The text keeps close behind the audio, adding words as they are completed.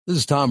This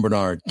is Tom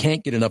Bernard.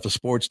 Can't get enough of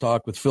sports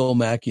talk with Phil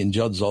Mackey and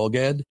Judd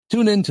Zolgad?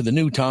 Tune in to the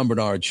new Tom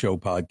Bernard Show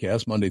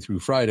podcast Monday through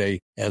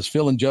Friday as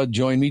Phil and Judd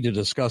join me to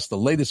discuss the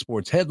latest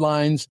sports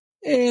headlines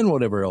and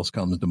whatever else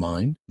comes to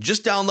mind.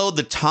 Just download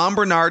the Tom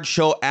Bernard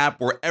Show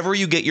app wherever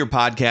you get your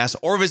podcasts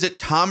or visit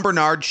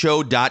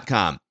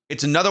tombernardshow.com.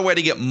 It's another way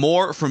to get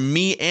more from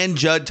me and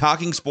Judd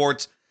talking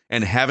sports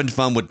and having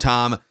fun with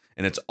Tom,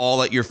 and it's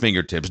all at your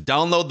fingertips.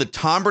 Download the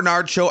Tom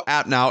Bernard Show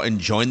app now and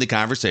join the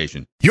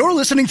conversation. You're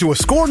listening to a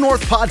Score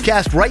North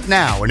podcast right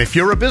now, and if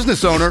you're a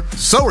business owner,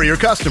 so are your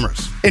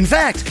customers. In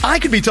fact, I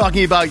could be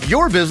talking about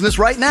your business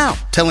right now,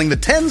 telling the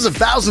tens of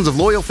thousands of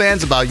loyal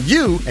fans about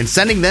you and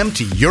sending them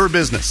to your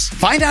business.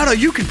 Find out how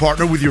you can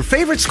partner with your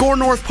favorite Score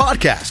North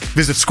podcast.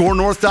 Visit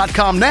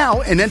scorenorth.com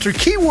now and enter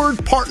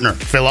keyword partner.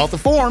 Fill out the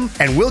form,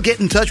 and we'll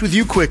get in touch with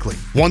you quickly.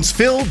 Once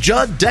Phil,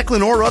 Judd,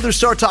 Declan, or others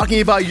start talking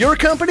about your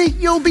company,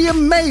 you'll be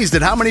amazed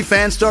at how many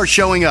fans start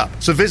showing up.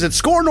 So visit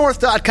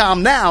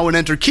scorenorth.com now and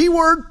enter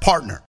keyword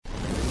partner.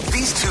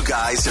 These two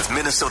guys have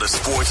Minnesota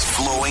sports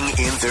flowing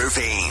in their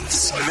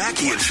veins.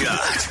 Mackey and Judd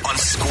on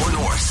Score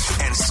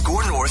North and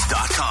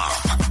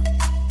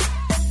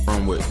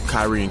scorenorth.com. With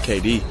Kyrie and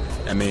KD,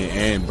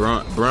 and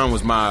Bron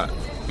was my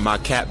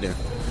captain. You know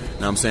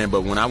what I'm saying?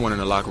 But when I went in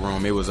the locker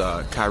room, it was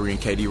Kyrie and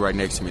KD right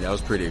next to me. That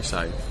was pretty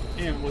exciting.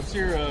 And what's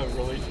your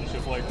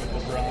relationship like with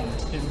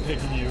LeBron, him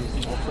picking you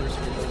first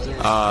for the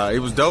reserves? It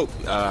was dope.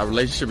 Our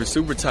relationship is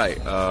super tight.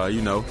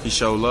 He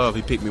showed love.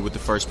 He picked me with the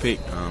first pick.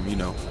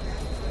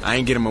 I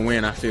ain't get him a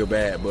win. I feel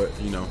bad, but,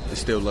 it's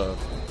still love.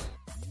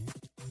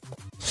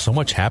 So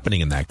much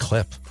happening in that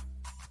clip.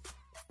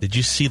 Did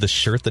you see the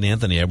shirt that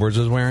Anthony Edwards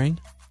was wearing?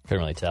 Couldn't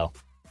really tell.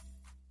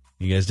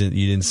 You guys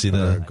didn't see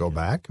the... Go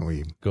back?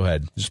 Go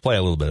ahead. Just play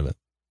a little bit of it.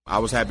 I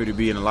was happy to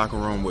be in the locker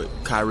room with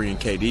Kyrie and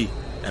KD.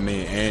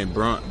 And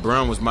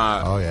Bron was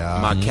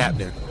my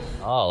captain.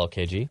 Oh,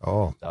 KG.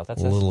 Oh,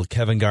 that's a little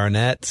Kevin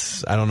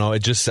Garnett. I don't know.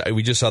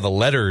 We just saw the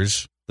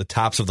letters, the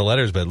tops of the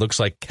letters, but it looks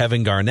like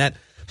Kevin Garnett.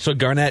 So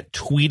Garnett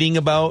tweeting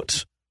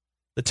about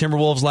the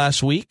Timberwolves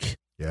last week.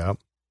 Yeah.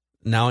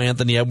 Now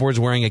Anthony Edwards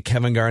wearing a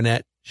Kevin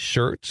Garnett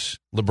shirt.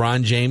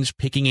 LeBron James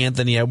picking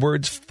Anthony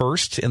Edwards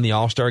first in the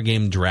All-Star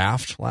Game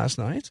draft last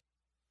night.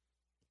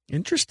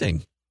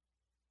 Interesting.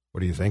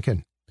 What are you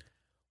thinking?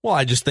 Well,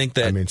 I just think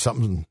that.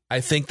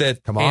 I think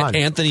that. Come on,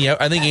 Anthony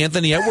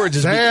Edwards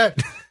is. Say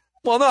it.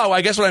 Well, no.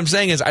 I guess what I'm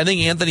saying is, I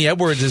think Anthony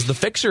Edwards is the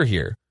fixer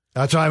here.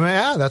 That's what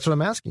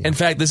I'm asking. In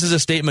fact, this is a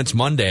Statements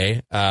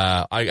Monday.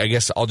 I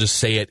guess I'll just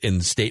say it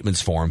in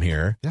statements form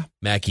here. Yeah.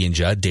 Mackey and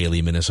Judd,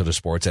 daily Minnesota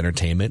sports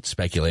entertainment,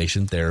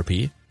 speculation,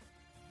 therapy.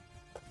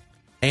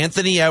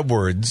 Anthony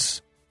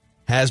Edwards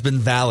has been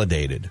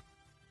validated.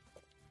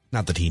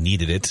 Not that he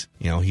needed it.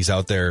 He's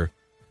out there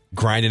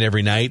grinding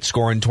every night,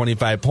 scoring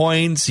 25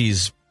 points.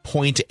 He's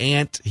point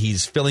ant.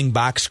 He's filling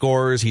box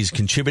scores. He's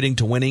contributing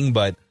to winning.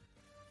 But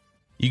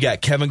you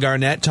got Kevin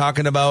Garnett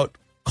talking about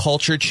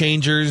culture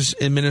changers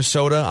in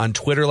Minnesota on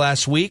Twitter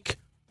last week.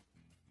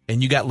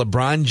 And you got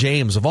LeBron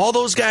James. Of all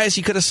those guys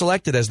he could have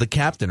selected as the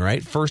captain,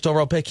 right? First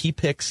overall pick, he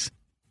picks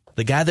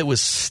the guy that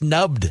was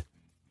snubbed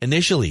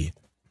initially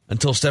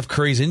until Steph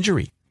Curry's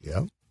injury.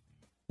 Yeah.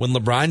 When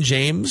LeBron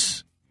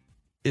James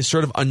is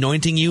sort of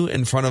anointing you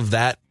in front of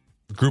that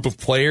group of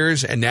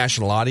players and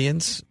national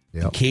audience,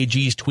 yep. And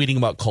KG's tweeting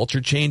about culture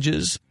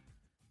changes,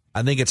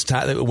 I think it's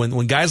time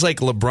when guys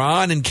like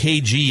LeBron and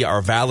KG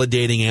are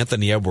validating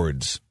Anthony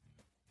Edwards.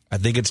 I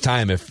think it's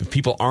time, if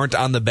people aren't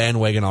on the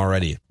bandwagon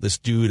already. This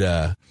dude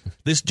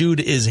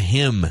is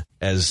him,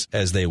 as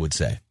they would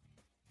say.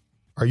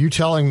 Are you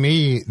telling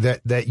me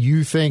that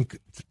you think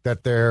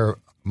that there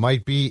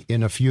might be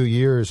in a few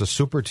years a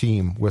super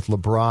team with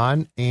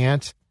LeBron,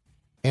 Ant,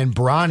 and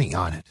Bronny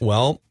on it?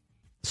 Well,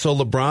 so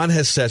LeBron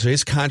has said, so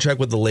his contract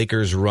with the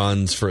Lakers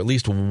runs for at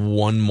least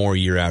one more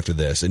year after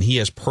this, and he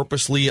has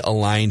purposely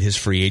aligned his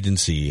free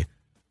agency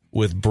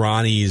with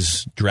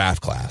Bronny's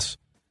draft class.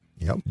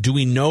 Yep. Do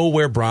we know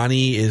where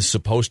Bronny is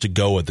supposed to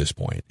go at this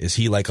point? Is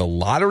he like a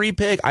lottery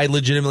pick? I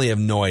legitimately have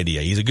no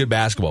idea. He's a good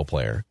basketball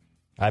player.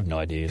 I have no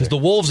idea. Because the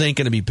Wolves ain't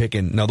going to be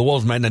picking. No, the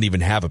Wolves might not even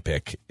have a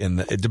pick.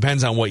 It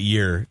depends on what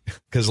year,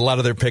 because a lot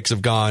of their picks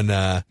have gone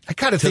I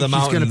kind of to think the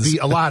he's going mountains. to be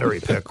a lottery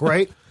pick,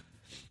 right?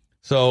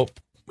 So,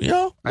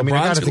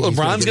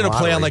 LeBron's going to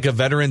play on like a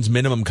veteran's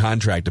minimum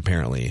contract,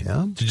 apparently,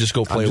 to just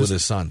go play with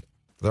his son.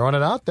 Throwing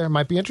it out there.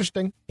 Might be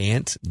interesting.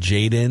 Ant,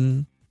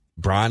 Jaden,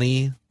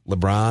 Bronny,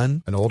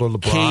 LeBron. An older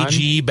LeBron.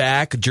 KG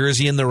back,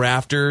 jersey in the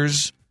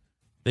rafters,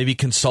 maybe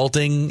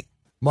consulting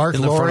Mark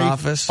in the Laurie, front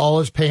office. all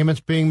his payments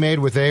being made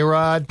with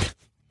A-Rod.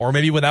 Or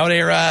maybe without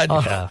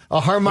A-Rod. A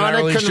harmonic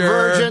really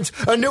convergence.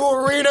 Sure. A new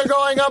arena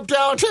going up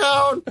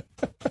downtown.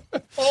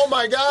 Oh,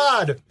 my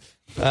God.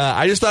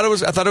 I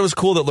thought it was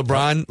cool that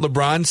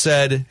LeBron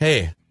said,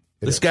 hey,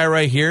 this guy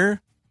right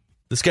here,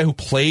 this guy who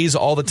plays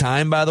all the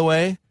time, by the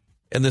way,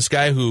 and this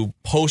guy who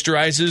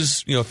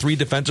posterizes, 3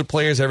 defensive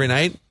players every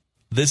night,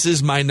 this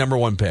is my number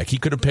one pick. He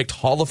could have picked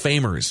Hall of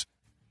Famers,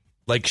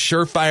 like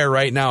surefire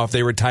right now if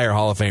they retire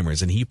Hall of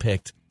Famers, and he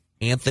picked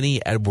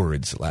Anthony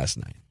Edwards last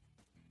night.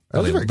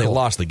 They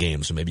lost the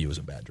game, so maybe it was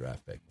a bad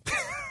draft pick.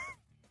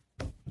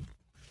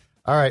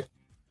 All right.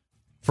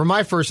 For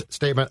my first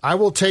statement, I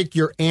will take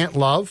your Ant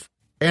love,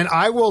 and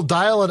I will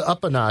dial it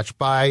up a notch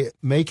by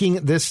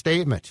making this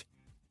statement.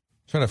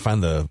 Trying to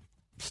find the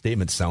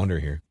statement sounder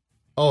here.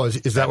 Oh,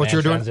 is that what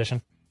you're doing?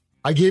 Transition.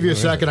 I gave you a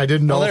second. I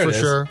didn't know for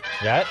sure.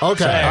 Yeah.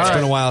 Okay. It's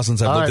been a while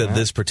since I've looked at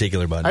this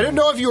particular button. I didn't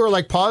know if you were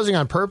like pausing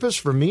on purpose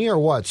for me or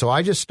what, so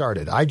I just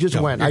started. I just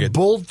went. I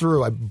bulled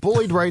through. I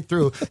bullied right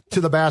through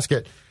to the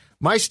basket.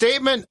 My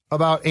statement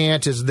about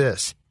Ant is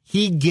this.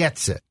 He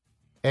gets it.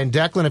 And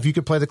Declan, if you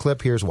could play the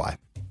clip, here's why.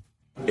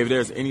 If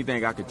there's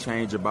anything I could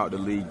change about the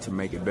league to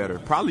make it better,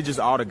 probably just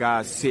all the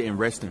guys sitting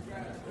resting.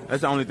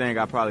 That's the only thing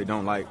I probably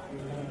don't like.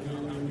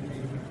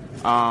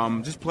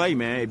 Just play,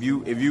 man. If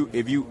you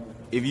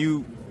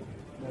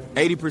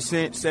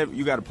 80%,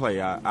 you got to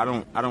play. I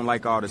don't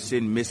like all the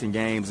sitting, missing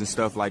games and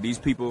stuff. Like these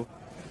people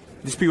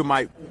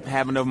might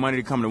have enough money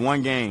to come to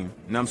one game.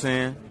 You know what I'm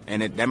saying?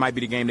 And that might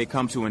be the game they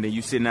come to, and then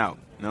you sitting out.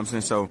 You know what I'm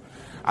saying? So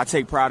I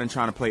take pride in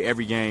trying to play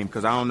every game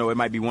because I don't know. It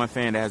might be one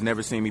fan that has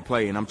never seen me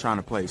play, and I'm trying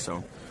to play.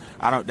 So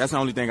that's the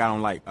only thing I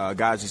don't like.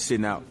 Guys just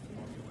sitting out.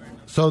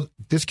 So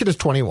this kid is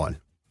 21,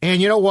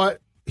 and you know what?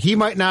 He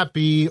might not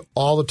be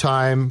all the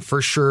time,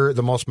 for sure,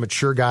 the most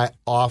mature guy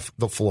off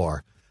the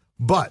floor.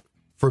 But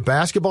for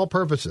basketball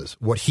purposes,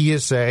 what he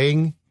is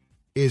saying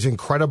is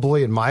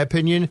incredibly, in my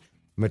opinion,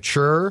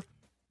 mature,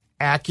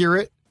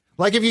 accurate.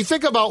 Like if you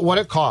think about what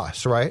it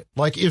costs, right?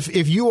 Like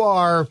if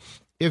you're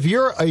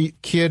a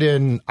kid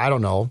in, I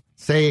don't know,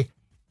 say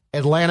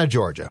Atlanta,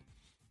 Georgia,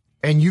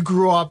 and you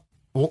grew up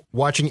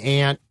watching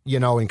Ant,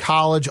 in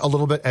college a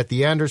little bit at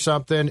the end or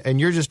something,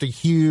 and you're just a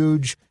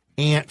huge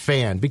Ant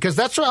fan, because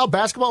that's how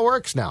basketball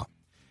works now.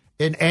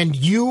 And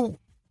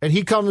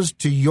he comes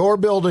to your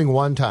building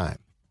one time,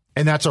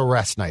 and that's a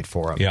rest night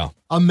for him. Yeah.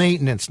 A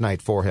maintenance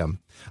night for him.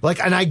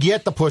 And I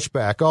get the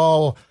pushback.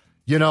 Oh,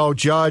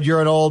 Judd,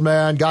 you're an old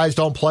man. Guys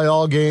don't play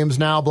all games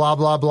now, blah,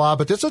 blah, blah.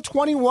 But there's a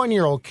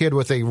 21-year-old kid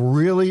with a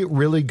really,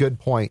 really good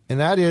point, and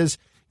that is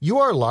you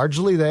are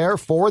largely there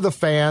for the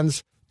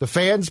fans. The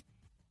fans,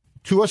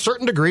 to a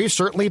certain degree,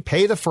 certainly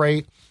pay the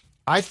freight.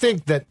 I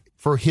think that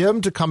for him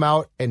to come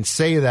out and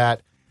say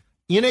that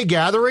in a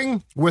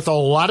gathering with a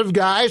lot of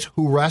guys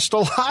who rest a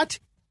lot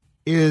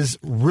is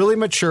really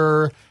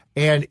mature,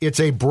 and it's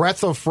a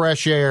breath of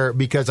fresh air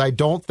because I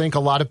don't think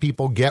a lot of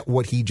people get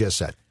what he just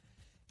said.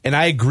 And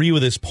I agree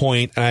with his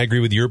point, and I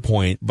agree with your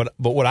point, but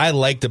what I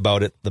liked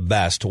about it the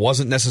best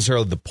wasn't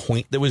necessarily the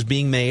point that was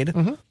being made.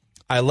 Mm-hmm.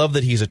 I love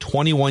that he's a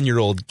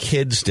 21-year-old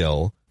kid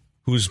still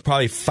who's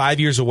probably 5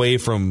 years away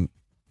from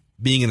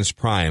being in his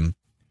prime,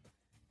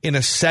 in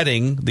a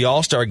setting, the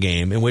All-Star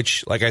game, in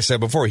which, like I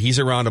said before, he's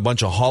around a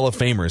bunch of Hall of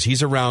Famers.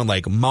 He's around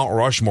like Mount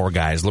Rushmore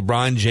guys,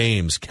 LeBron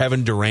James,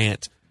 Kevin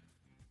Durant,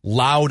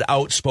 loud,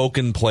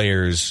 outspoken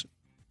players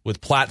with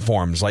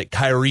platforms like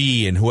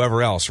Kyrie and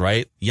whoever else,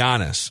 right?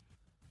 Giannis.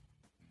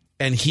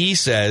 And he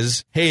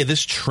says, hey,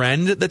 this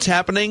trend that's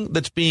happening,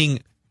 that's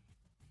being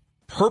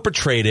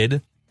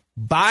perpetrated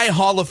by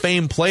Hall of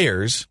Fame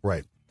players,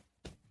 right?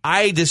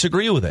 I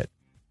disagree with it.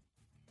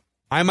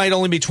 I might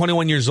only be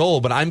 21 years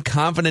old, but I'm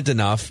confident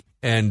enough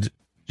and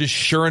just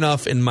sure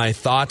enough in my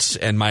thoughts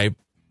and my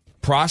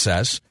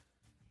process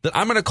that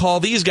I'm going to call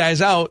these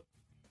guys out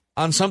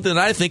on something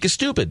that I think is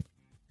stupid.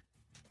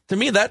 To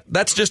me,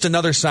 that's just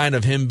another sign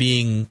of him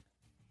being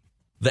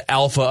the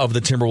alpha of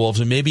the Timberwolves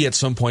and maybe at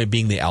some point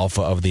being the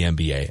alpha of the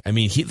NBA. I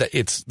mean,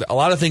 it's a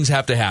lot of things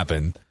have to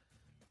happen,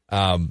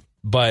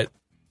 but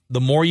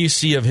the more you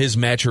see of his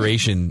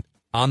maturation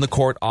on the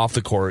court, off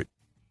the court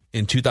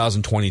in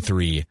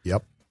 2023,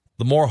 yep,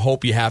 the more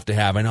hope you have to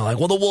have. I know, like,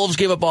 well, the Wolves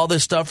gave up all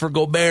this stuff for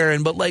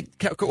Gobert, but like,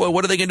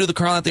 what are they going to do to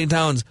Karl-Anthony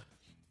Towns?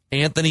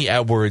 Anthony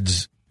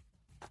Edwards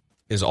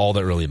is all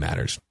that really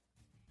matters.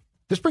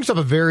 This brings up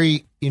a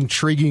very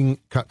intriguing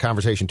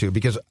conversation, too,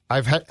 because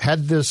I've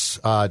had this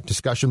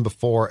discussion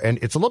before, and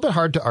it's a little bit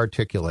hard to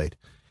articulate.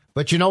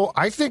 But,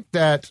 I think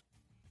that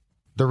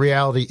the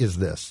reality is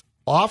this.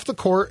 Off the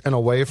court and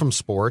away from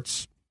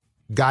sports,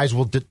 guys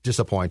will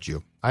disappoint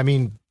you. I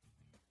mean,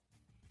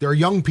 they're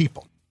young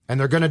people, and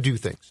they're going to do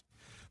things.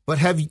 But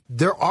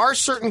there are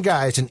certain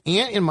guys, and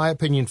Ant, in my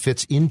opinion,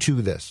 fits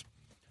into this,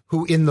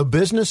 who in the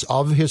business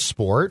of his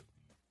sport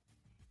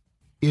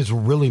is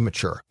really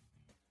mature.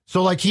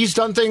 So, like, he's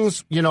done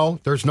things,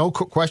 there's no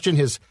question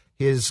his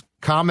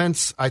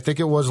comments, I think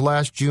it was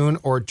last June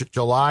or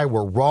July,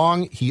 were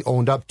wrong. He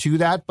owned up to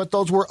that, but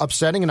those were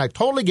upsetting, and I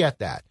totally get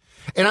that.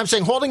 And I'm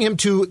saying holding him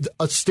to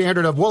a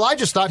standard of, well, I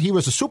just thought he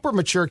was a super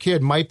mature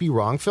kid might be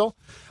wrong, Phil.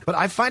 But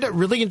I find it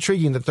really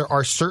intriguing that there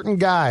are certain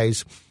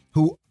guys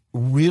who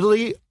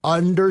really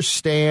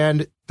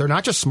understand, they're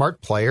not just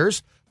smart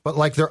players, but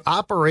like their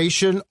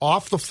operation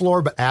off the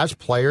floor, but as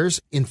players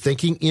in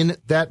thinking in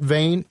that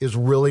vein is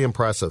really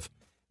impressive.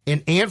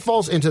 And Ant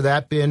falls into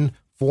that bin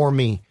for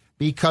me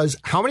because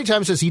how many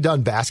times has he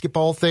done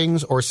basketball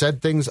things or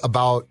said things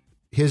about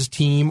his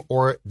team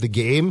or the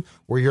game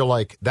where you're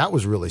like, that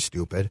was really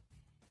stupid?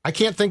 I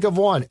can't think of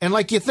one. And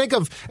like you think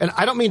of, and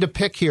I don't mean to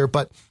pick here,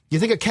 but you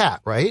think of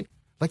Cat, right?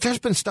 Like there's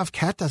been stuff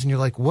Cat does, and you're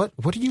like, what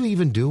are you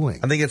even doing?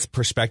 I think it's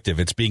perspective.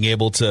 It's being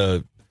able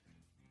to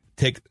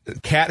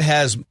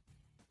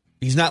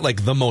he's not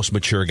like the most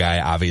mature guy,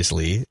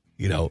 obviously.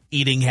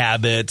 Eating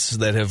habits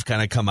that have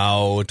kind of come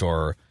out,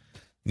 or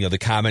the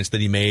comments that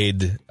he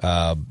made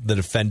that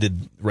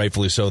offended,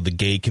 rightfully so, the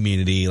gay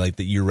community, like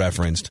that you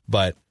referenced.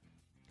 But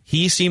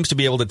he seems to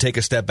be able to take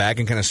a step back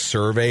and kind of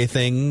survey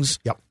things,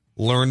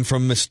 learn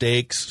from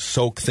mistakes,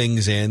 soak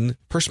things in.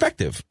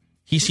 Perspective.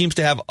 He seems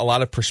to have a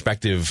lot of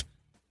perspective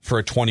for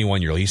a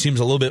 21-year-old. He seems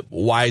a little bit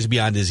wise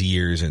beyond his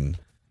years in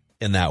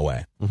that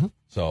way. Mm-hmm.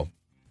 So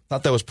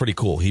thought that was pretty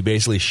cool. He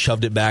basically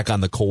shoved it back on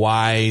the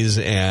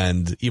Kawhis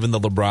and even the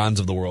LeBrons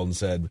of the world and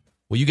said,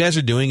 what you guys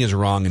are doing is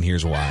wrong, and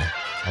here's why.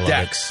 I love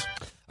Dex. It.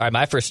 All right,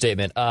 my first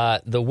statement.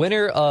 The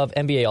winner of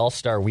NBA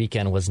All-Star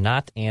Weekend was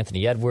not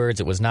Anthony Edwards.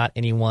 It was not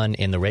anyone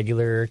in the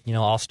regular,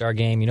 All-Star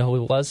game. You know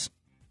who it was?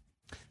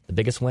 The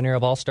biggest winner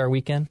of All-Star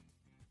Weekend?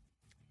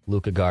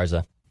 Luka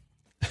Garza.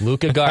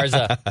 Luka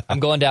Garza. I'm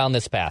going down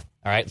this path.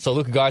 All right, so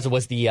Luka Garza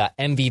was the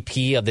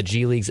MVP of the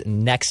G League's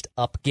Next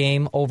Up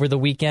game over the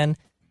weekend.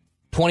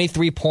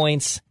 23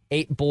 points,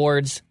 8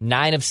 boards,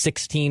 9 of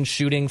 16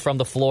 shooting from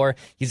the floor.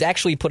 He's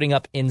actually putting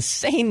up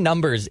insane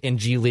numbers in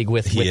G League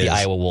with the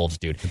Iowa Wolves,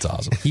 dude. It's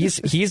awesome.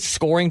 He's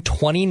scoring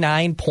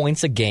 29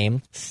 points a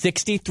game,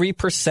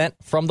 63%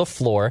 from the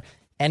floor,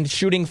 and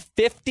shooting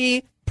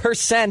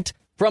 50%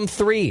 from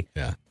 3.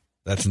 Yeah.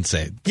 That's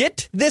insane.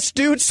 Get this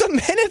dude some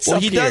minutes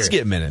up here. Well, he does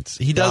get minutes.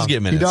 He does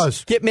get minutes. He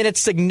does. Get minutes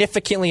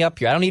significantly up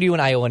here. I don't need you in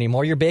Iowa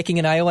anymore. You're baking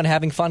in Iowa and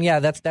having fun. Yeah,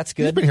 that's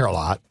good. He's been here a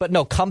lot. But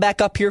no, come back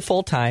up here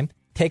full time.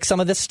 Take some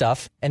of this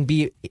stuff and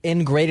be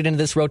integrated into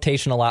this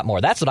rotation a lot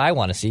more. That's what I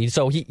want to see.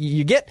 So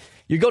you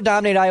go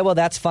dominate Iowa.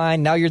 That's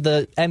fine. Now you're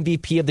the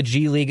MVP of the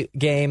G League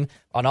game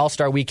on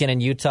All-Star Weekend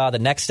in Utah. The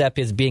next step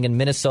is being in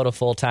Minnesota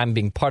full time,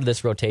 being part of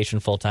this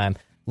rotation full time.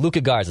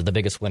 Luka Garza, the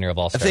biggest winner of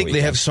All-Star Weekend. I think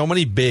they have so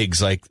many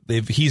bigs. Like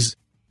he's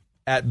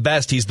at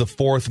best he's the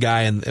fourth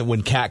guy, and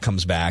when Cat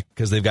comes back,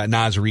 because they've got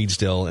Naz Reid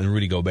still and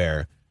Rudy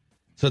Gobert.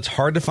 So it's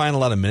hard to find a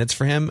lot of minutes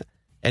for him.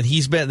 And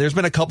there's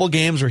been a couple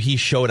games where he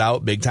showed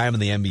out big time in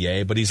the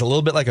NBA, but he's a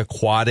little bit like a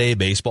quad A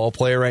baseball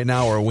player right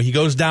now, or when he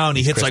goes down,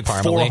 he hits Chris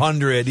like Parmalee.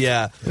 400.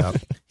 Yeah. Yep.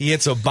 He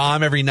hits a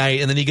bomb every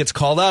night, and then he gets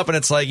called up, and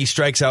it's like he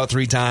strikes out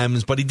 3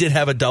 times, but he did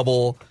have a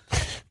double,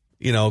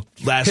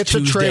 last hits Tuesday.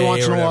 Hits a tray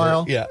once in a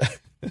while. Yeah.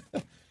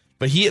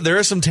 But there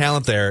is some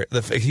talent there.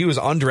 He was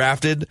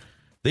undrafted.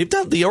 They've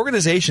done the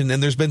organization,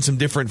 and there's been some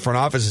different front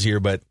offices here,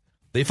 but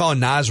they found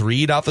Naz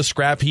Reid off the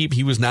scrap heap.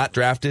 He was not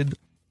drafted.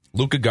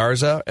 Luka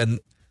Garza, and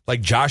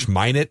like Josh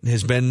Minott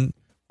has been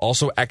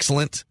also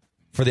excellent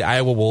for the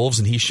Iowa Wolves,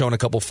 and he's shown a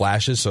couple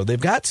flashes. So they've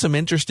got some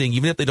interesting,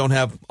 even if they don't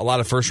have a lot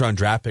of first-round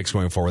draft picks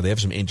going forward, they have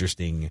some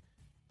interesting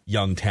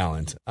young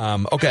talent.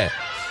 Okay.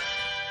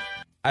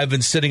 I've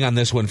been sitting on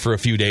this one for a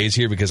few days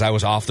here because I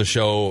was off the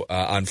show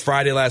on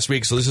Friday last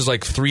week, so this is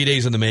like 3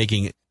 days in the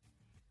making.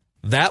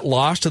 That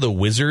loss to the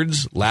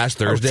Wizards last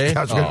Thursday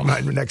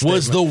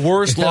was the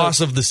worst loss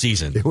of the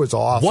season. It was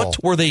awful.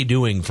 What were they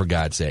doing, for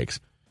God's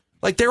sakes?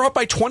 Like, they're up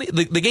by 20.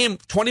 The game,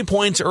 20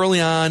 points early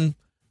on.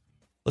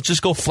 Let's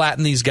just go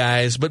flatten these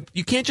guys. But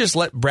you can't just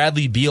let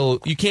Bradley Beal.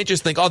 You can't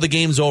just think, the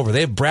game's over. They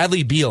have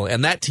Bradley Beal,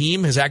 and that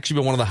team has actually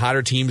been one of the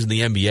hotter teams in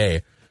the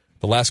NBA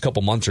the last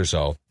couple months or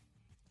so.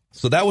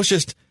 So that was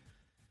just,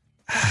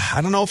 I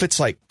don't know if it's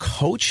like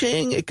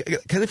coaching.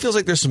 It kind of feels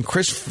like there's some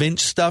Chris Finch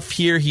stuff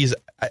here. He's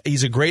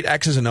a great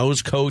X's and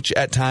O's coach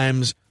at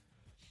times.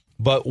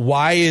 But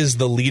why is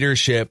the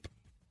leadership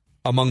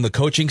among the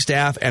coaching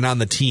staff and on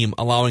the team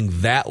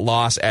allowing that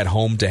loss at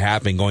home to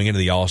happen going into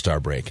the All-Star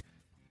break?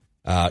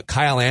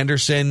 Kyle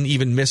Anderson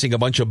even missing a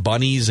bunch of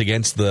bunnies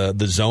against the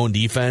zone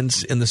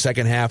defense in the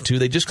second half too.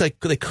 They just they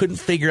couldn't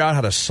figure out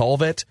how to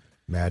solve it.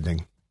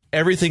 Maddening.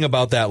 Everything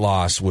about that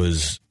loss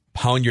was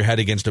pound your head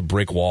against a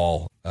brick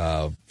wall,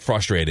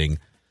 frustrating,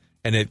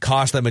 and it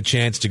cost them a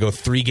chance to go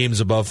 3 games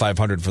above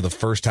 500 for the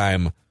first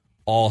time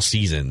all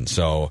season.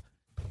 So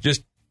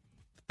just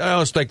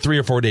it's like 3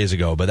 or 4 days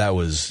ago, but that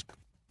was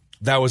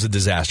a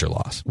disaster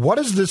loss. What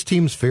is this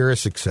team's fear of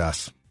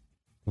success?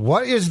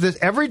 What is this?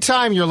 Every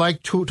time you're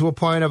like to a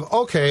point of,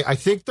 okay, I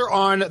think they're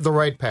on the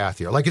right path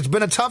here. Like, it's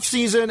been a tough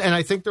season, and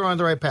I think they're on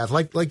the right path.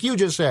 Like you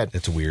just said.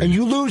 It's weird. And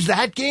you lose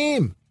that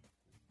game.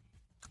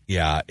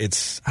 Yeah,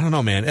 I don't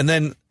know, man. And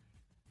then,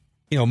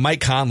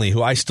 Mike Conley,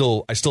 who I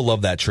still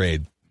love that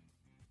trade.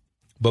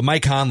 But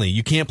Mike Conley,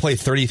 you can't play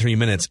 33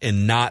 minutes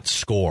and not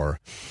score.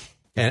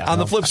 And on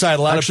the flip side,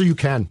 you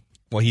can.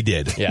 Well, he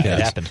did. Yeah, it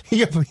happened.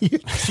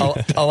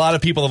 A lot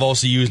of people have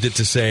also used it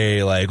to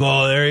say, like,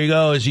 oh, there you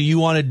go. So you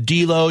wanted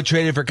D'Lo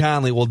traded for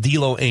Conley. Well,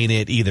 D'Lo ain't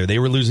it either. They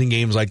were losing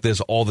games like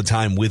this all the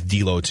time with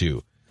D'Lo,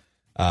 too.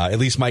 At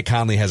least Mike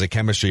Conley has a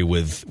chemistry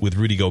with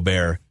Rudy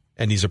Gobert,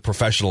 and he's a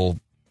professional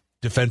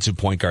defensive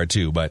point guard,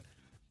 too. But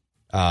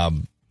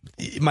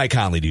Mike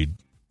Conley, dude.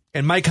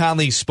 And Mike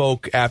Conley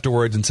spoke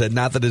afterwards and said,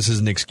 not that this is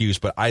an excuse,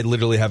 but I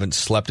literally haven't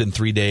slept in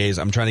 3 days.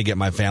 I'm trying to get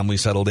my family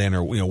settled in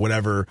or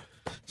whatever.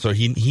 So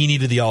he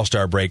needed the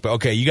All-Star break. But,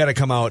 okay, you got to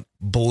come out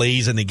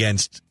blazing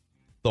against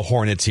the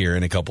Hornets here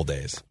in a couple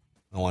days.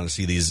 I want to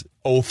see these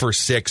 0 for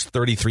 6,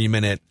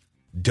 33-minute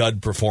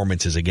dud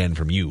performances again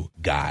from you,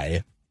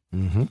 guy.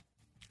 Mm-hmm.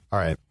 All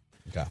right.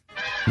 Okay.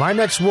 My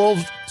next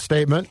Wolves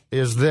statement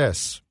is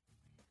this.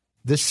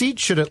 The seat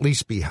should at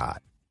least be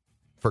hot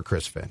for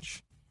Chris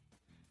Finch.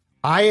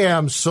 I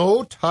am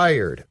so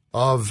tired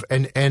of,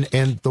 and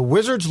the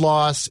Wizards'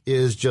 loss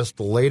is just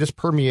the latest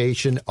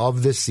permeation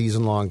of this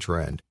season-long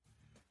trend,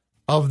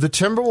 of the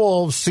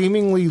Timberwolves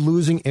seemingly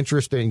losing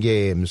interest in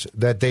games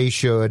that they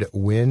should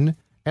win,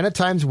 and at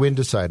times win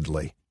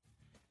decidedly.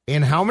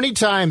 And how many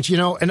times,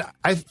 and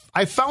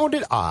I found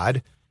it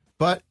odd,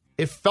 but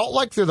it felt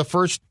like through the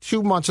first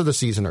 2 months of the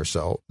season or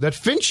so that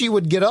Finchy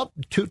would get up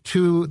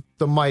to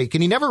the mic,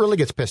 and he never really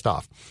gets pissed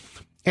off,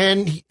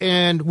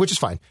 and which is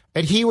fine.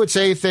 And he would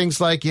say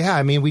things like, yeah,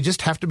 I mean, we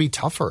just have to be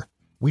tougher.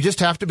 We just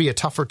have to be a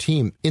tougher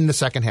team in the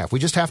second half. We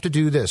just have to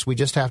do this. We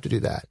just have to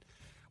do that.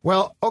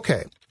 Well,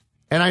 okay.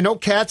 And I know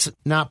Cat's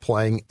not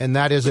playing, and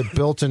that is a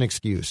built-in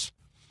excuse.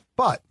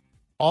 But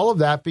all of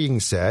that being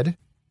said,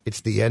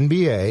 it's the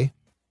NBA.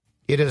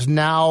 It is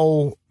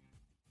now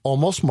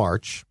almost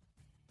March,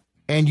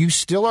 and you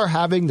still are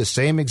having the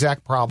same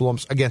exact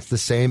problems against the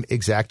same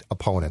exact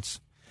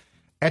opponents.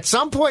 At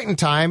some point in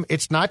time,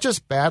 it's not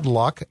just bad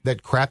luck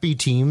that crappy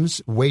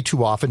teams way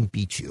too often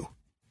beat you.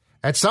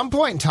 At some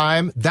point in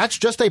time, that's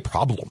just a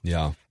problem.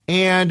 Yeah.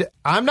 And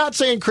I'm not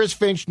saying Chris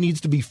Finch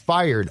needs to be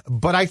fired,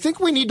 but I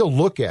think we need to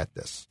look at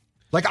this.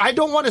 Like, I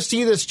don't want to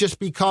see this just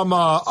become,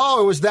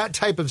 it was that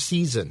type of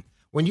season.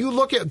 When you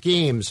look at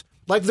games,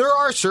 like there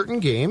are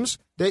certain games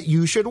that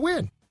you should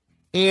win.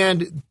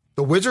 And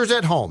the Wizards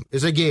at home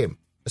is a game,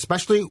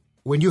 especially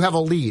when you have a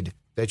lead,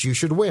 that you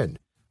should win.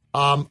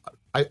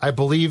 I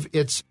believe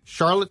it's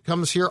Charlotte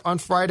comes here on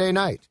Friday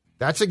night.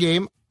 That's a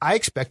game I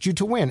expect you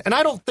to win. And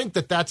I don't think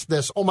that that's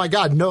this, oh my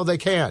God, no, they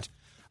can't.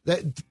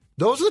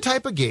 Those are the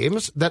type of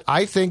games that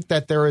I think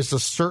that there is a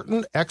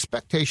certain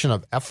expectation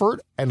of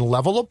effort and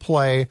level of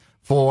play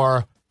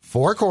for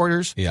 4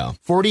 quarters,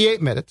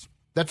 48 minutes,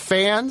 that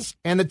fans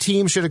and the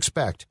team should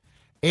expect.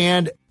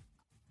 And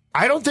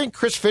I don't think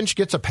Chris Finch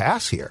gets a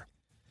pass here.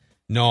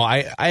 No,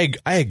 I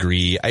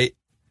agree. I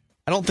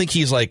don't think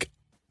he's like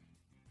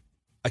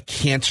a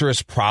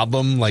cancerous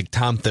problem like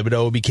Tom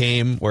Thibodeau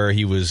became, where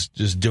he was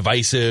just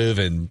divisive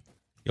and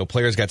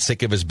players got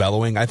sick of his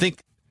bellowing. I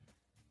think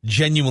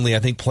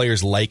genuinely,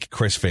 players like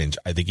Chris Finch.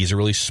 I think he's a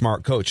really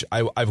smart coach.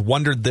 I've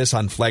wondered this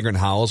on Flagrant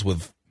Howls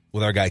with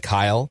our guy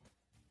Kyle.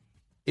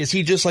 Is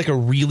he just like a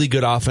really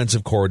good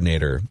offensive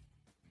coordinator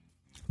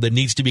that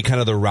needs to be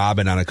kind of the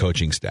Robin on a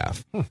coaching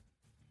staff?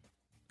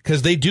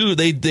 Because they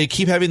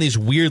keep having these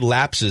weird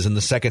lapses in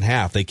the second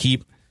half.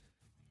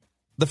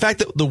 The fact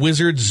that the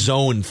Wizards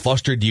zone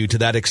flustered you to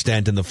that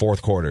extent in the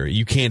fourth quarter,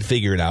 you can't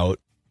figure it out.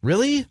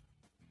 Really?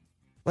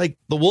 Like,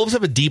 the Wolves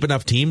have a deep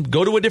enough team.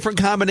 Go to a different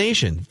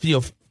combination.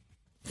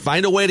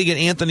 Find a way to get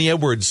Anthony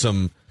Edwards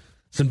some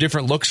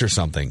different looks or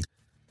something.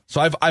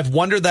 So I've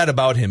wondered that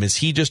about him. Is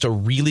he just a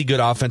really good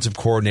offensive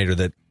coordinator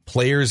that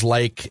players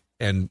like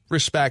and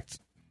respect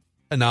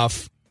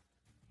enough,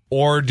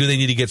 or do they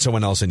need to get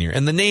someone else in here?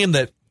 And the name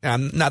that,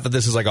 not that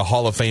this is like a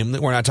Hall of Fame,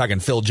 we're not talking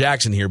Phil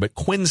Jackson here, but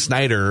Quinn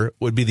Snyder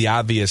would be the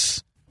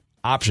obvious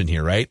option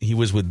here, right? He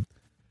was with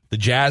the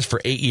Jazz for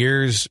 8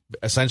 years,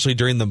 essentially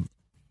during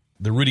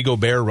the Rudy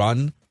Gobert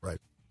run. Right.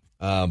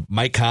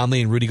 Mike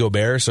Conley and Rudy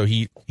Gobert, so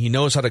he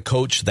knows how to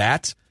coach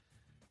that.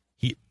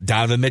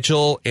 Donovan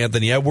Mitchell,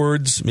 Anthony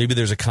Edwards, maybe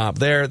there's a comp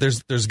there.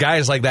 There's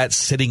guys like that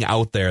sitting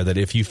out there that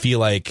if you feel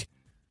like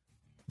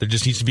there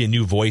just needs to be a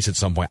new voice at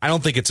some point. I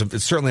don't think it's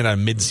certainly not a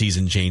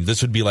mid-season change.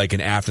 This would be like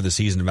an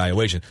after-the-season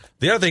evaluation.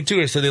 The other thing,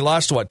 too, is so they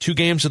lost, 2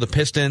 games to the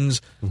Pistons.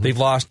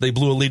 Mm-hmm. They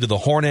blew a lead to the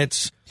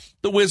Hornets.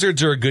 The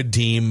Wizards are a good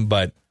team,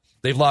 but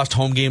they've lost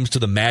home games to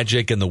the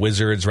Magic and the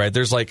Wizards, right?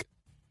 There's like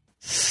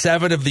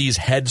 7 of these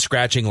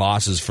head-scratching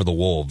losses for the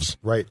Wolves.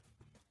 Right.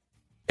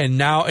 And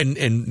now,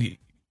 and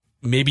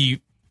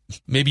maybe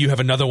you have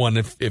another one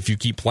if you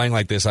keep playing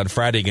like this on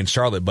Friday against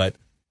Charlotte, but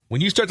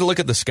when you start to look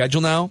at the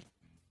schedule now,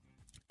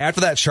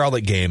 after that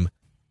Charlotte game,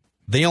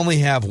 they only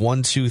have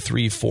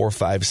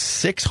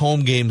 6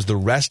 home games the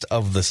rest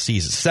of the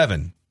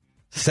season.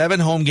 7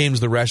 home games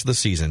the rest of the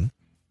season.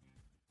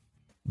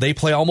 They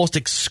play almost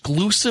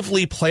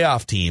exclusively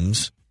playoff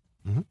teams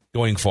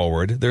going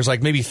forward. There's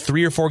like maybe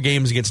 3 or 4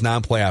 games against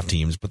non-playoff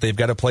teams, but they've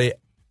got to play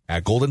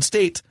at Golden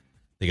State.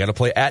 They got to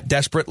play at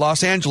desperate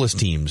Los Angeles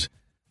teams.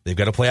 They've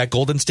got to play at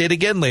Golden State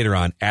again later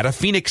on, at a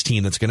Phoenix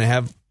team that's going to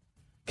have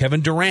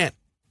Kevin Durant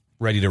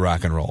ready to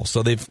rock and roll.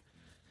 So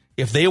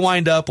if they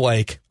wind up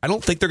like, I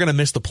don't think they're going to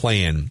miss the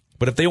play-in,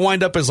 but if they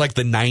wind up as like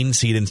the 9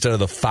 seed instead of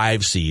the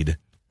 5 seed,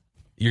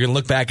 you're going to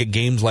look back at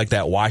games like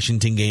that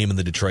Washington game and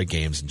the Detroit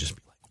games and just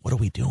be like, what are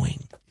we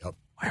doing? Yep.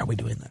 Why are we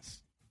doing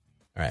this?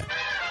 All right.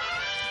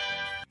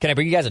 Can I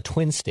bring you guys a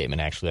twin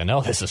statement, actually? I know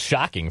this is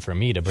shocking for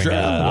me to bring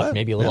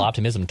maybe a little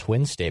optimism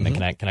twin statement.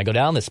 Mm-hmm. Can I go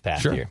down this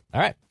path here?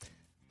 All right.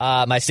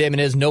 My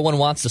statement is no one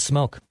wants to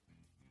smoke.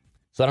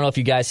 So I don't know if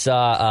you guys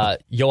saw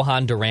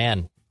Johan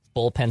Duran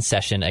bullpen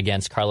session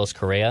against Carlos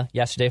Correa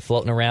yesterday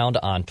floating around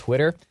on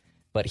Twitter,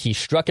 but he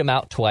struck him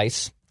out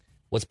twice,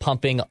 was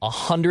pumping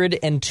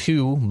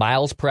 102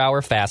 miles per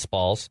hour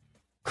fastballs,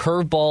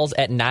 curveballs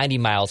at 90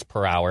 miles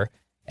per hour,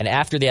 And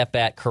after the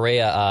at-bat,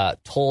 Correa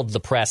told the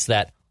press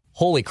that,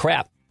 holy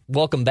crap,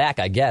 welcome back,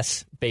 I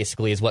guess,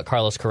 basically is what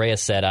Carlos Correa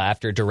said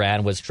after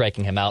Duran was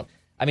striking him out.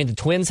 I mean, the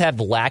Twins have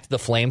lacked the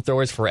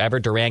flamethrowers forever.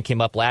 Duran came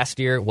up last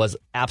year, was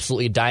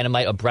absolutely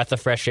dynamite, a breath of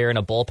fresh air in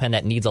a bullpen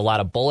that needs a lot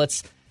of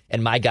bullets.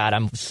 And my God,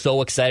 I'm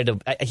so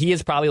excited. He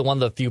is probably one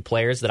of the few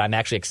players that I'm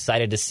actually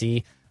excited to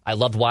see. I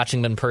loved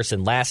watching him in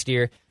person last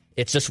year.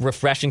 It's just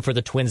refreshing for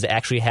the Twins to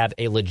actually have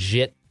a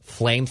legit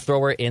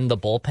flamethrower in the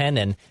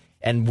bullpen.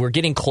 And we're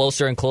getting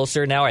closer and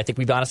closer now. I think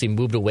we've honestly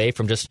moved away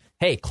from just,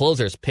 hey,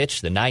 closers pitch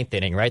the ninth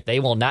inning, right?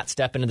 They will not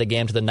step into the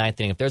game to the ninth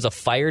inning. If there's a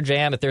fire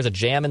jam, if there's a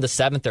jam in the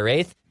seventh or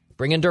eighth,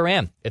 bring in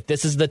Duran. If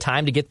this is the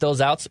time to get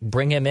those outs,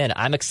 bring him in.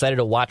 I'm excited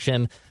to watch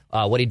him,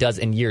 what he does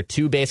in year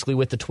 2, basically,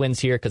 with the Twins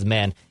here, because,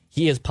 man,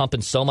 he is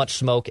pumping so much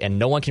smoke, and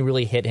no one can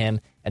really hit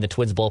him, and the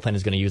Twins bullpen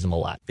is going to use him a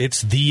lot.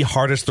 It's the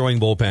hardest throwing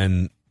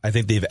bullpen I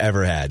think they've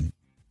ever had.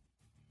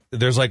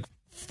 There's like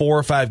 4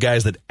 or 5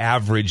 guys that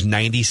average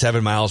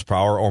 97 miles per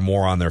hour or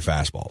more on their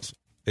fastballs.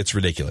 It's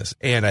ridiculous.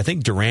 And I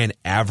think Duran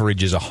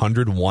averages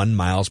 101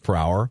 miles per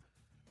hour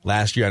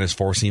last year on his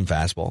 4-seam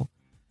fastball.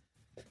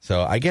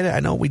 So I get it.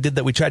 I know we did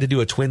that. We tried to do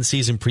a Twin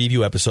season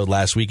preview episode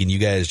last week, and you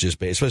guys just,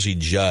 especially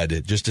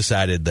Judd, just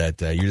decided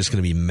that you're just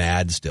going to be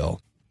mad still.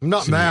 I'm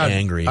not mad.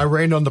 Angry. I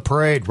rained on the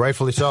parade,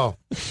 rightfully so.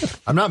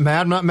 I'm not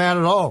mad. I'm not mad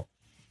at all.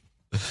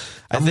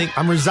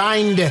 I'm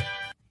resigned.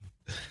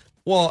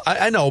 Well,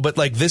 I know, but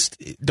like this,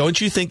 don't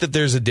you think that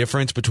there's a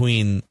difference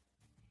between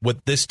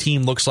what this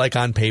team looks like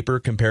on paper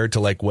compared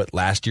to like what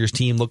last year's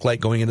team looked like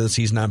going into the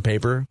season on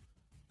paper?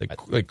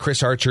 Like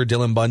Chris Archer,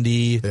 Dylan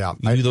Bundy, you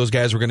knew those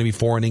guys were going to be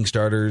 4-inning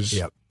starters.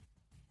 Yep.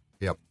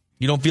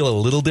 You don't feel a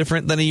little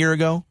different than a year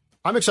ago?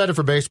 I'm excited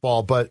for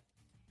baseball, but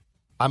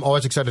I'm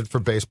always excited for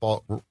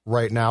baseball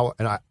right now,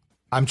 and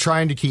I'm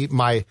trying to keep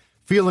my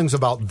feelings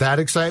about that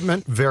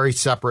excitement very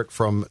separate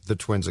from the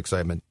Twins'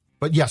 excitement.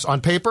 But yes, on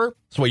paper,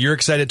 so what, you're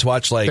excited to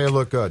watch like they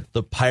look good.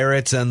 The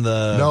Pirates and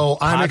the No,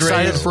 I'm Padres?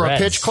 excited for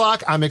Reds. a pitch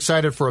clock. I'm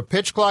excited for a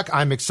pitch clock.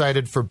 I'm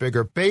excited for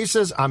bigger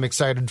bases. I'm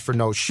excited for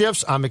no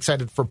shifts. I'm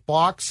excited for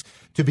balks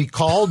to be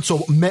called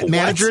so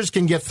managers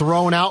can get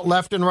thrown out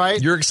left and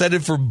right. You're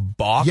excited for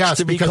balks yes,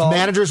 to be because called?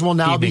 managers will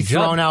now be Evening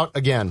thrown Judd. out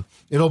again.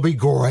 It'll be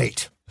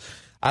great.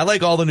 I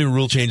like all the new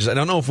rule changes. I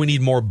don't know if we need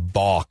more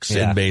balks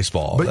in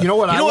baseball. But you know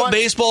what I what want?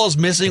 baseball is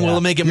missing? Will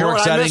it make it more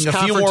exciting? A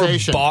few more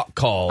Confrontation. balk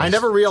calls. I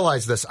never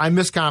realized this. I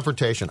miss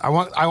confrontation. I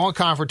want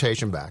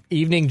confrontation back.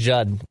 Evening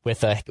Judd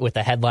with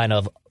a headline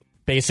of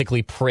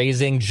basically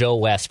praising Joe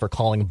West for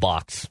calling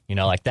balks. You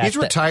know, like that. He's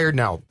retired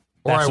now.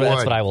 Or That's I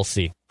would. what I will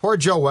see. Poor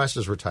Joe West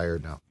is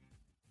retired now.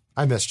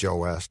 I miss Joe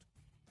West.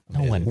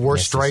 No one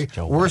Worst misses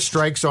Joe worst West.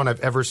 strike zone I've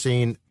ever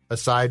seen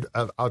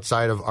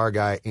outside of our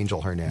guy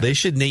Angel Hernandez. They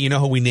should you know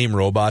how we name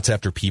robots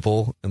after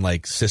people and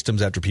like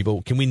systems after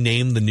people? Can we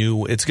name the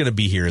new? It's going to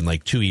be here in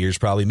like 2 years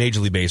probably.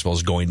 Major League Baseball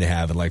is going to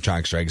have an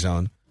electronic strike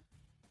zone.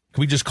 Can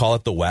we just call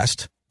it the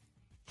West?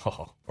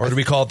 Or do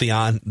we call it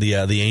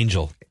the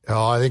Angel?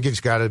 Oh, I think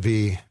it's got to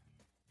be.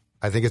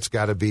 I think it's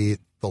got to be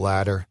the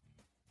latter.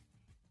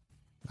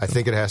 I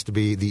think it has to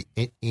be the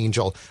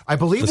Angel. I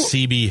believe The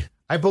CB.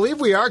 I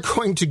believe we are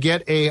going to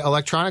get a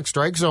electronic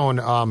strike zone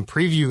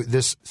preview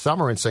this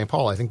summer in St.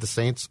 Paul. I think the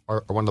Saints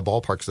are one of the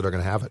ballparks that are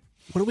going to have it.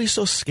 What are we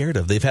so scared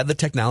of? They've had the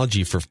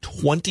technology for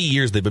 20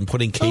 years. They've been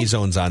putting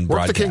K-zones on Work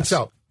broadcasts. the kinks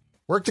out.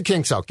 Work the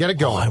kinks out. Get it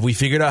going. Have we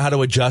figured out how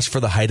to adjust for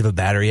the height of a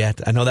battery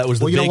yet? I know that was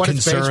the Well, you know big what?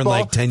 It's concern baseball.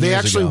 like 10 they years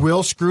actually ago.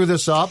 will screw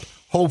this up,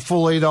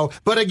 hopefully, though.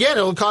 But again,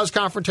 it'll cause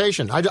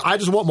confrontation. I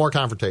just want more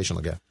confrontation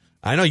again.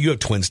 I know you have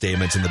Twin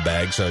statements in the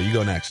bag, so you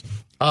go next.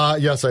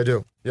 Yes, I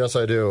do. Yes,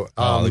 I do.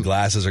 The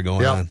glasses are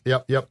going on.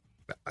 Yep.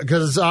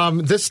 Because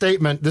this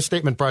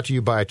statement brought to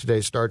you by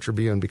today's Star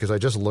Tribune, because I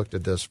just looked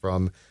at this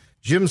from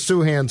Jim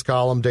Souhan's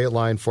column,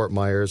 Dateline, Fort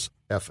Myers,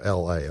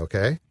 FLA.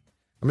 Okay,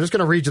 I'm just going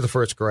to read you the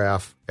first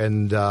graph,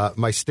 and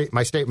my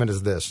statement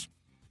is this.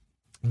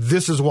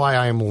 This is why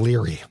I am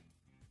leery.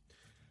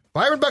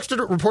 Byron Buxton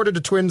reported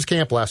to Twins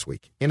camp last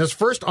week. In his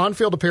first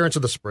on-field appearance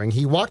of the spring,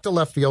 he walked to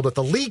left field at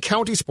the Lee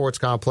County Sports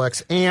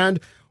Complex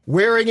and,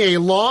 wearing a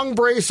long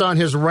brace on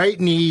his right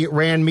knee,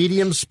 ran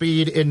medium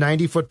speed in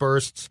 90-foot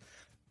bursts,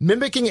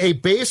 mimicking a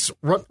base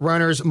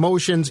runner's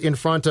motions in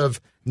front of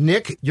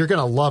Nick, you're going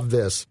to love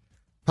this,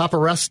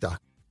 Paparesta,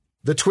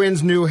 the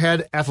Twins' new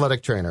head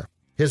athletic trainer.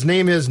 His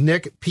name is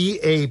Nick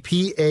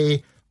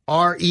Paparesta.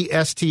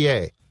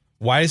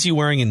 Why is he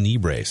wearing a knee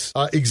brace?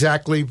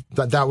 Exactly.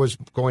 That was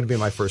going to be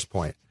my first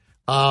point.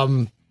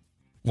 Well,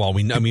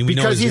 we know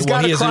because he's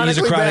got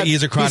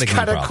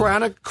a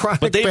chronic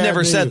But they've bad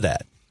never knee. said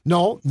that.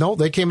 No,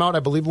 they came out, I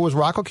believe it was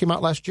Rocco came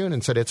out last June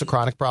and said it's a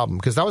chronic problem,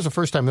 because that was the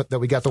first time that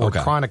we got the word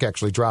chronic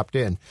actually dropped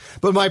in.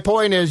 But my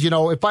point is,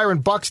 if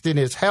Byron Buxton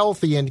is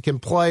healthy and can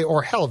play,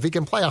 or hell, if he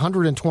can play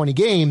 120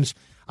 games,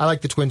 I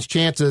like the Twins'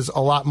 chances a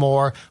lot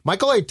more.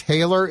 Michael A.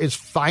 Taylor is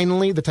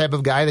finally the type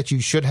of guy that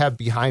you should have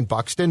behind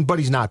Buxton, but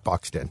he's not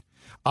Buxton.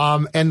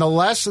 And the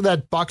less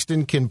that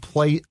Buxton can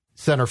play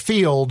center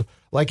field,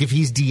 like if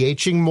he's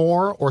DHing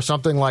more or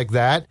something like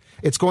that,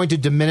 it's going to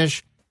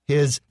diminish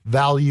his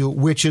value,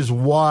 which is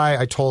why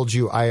I told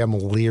you I am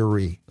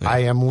leery. Yeah. I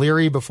am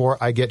leery before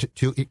I get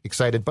too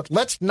excited. But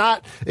let's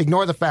not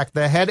ignore the fact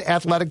the head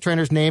athletic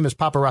trainer's name is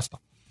Paparesta.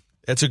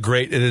 It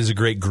is a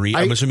great Greek.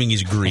 I'm assuming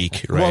he's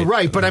Greek, right? Well,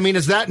 right. But I mean,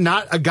 is that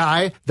not a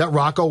guy that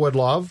Rocco would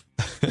love?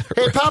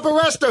 Hey,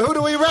 Paparesta, who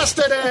do we rest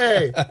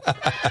today?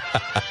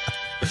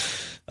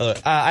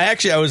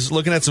 I was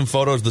looking at some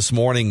photos this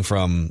morning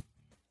from,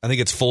 I think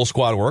it's full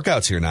squad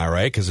workouts here now,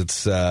 right? Because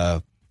it's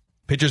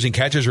pitchers and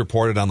catchers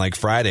reported on like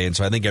Friday, and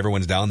so I think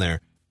everyone's down there.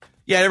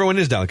 Yeah, everyone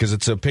is down because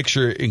it's a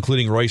picture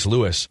including Royce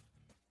Lewis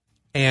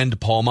and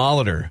Paul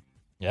Molitor.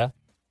 Yeah.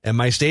 And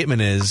my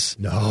statement is,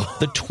 no.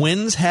 The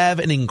Twins have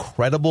an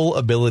incredible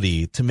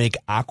ability to make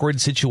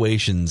awkward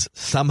situations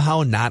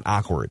somehow not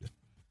awkward.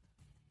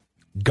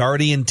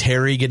 Gardy and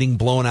Terry getting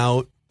blown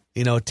out,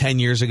 10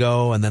 years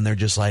ago, and then they're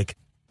just like,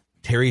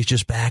 Terry's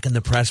just back in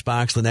the press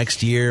box the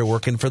next year,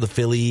 working for the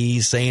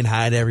Phillies, saying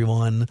hi to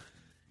everyone.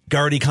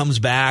 Gardy comes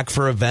back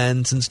for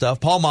events and stuff.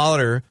 Paul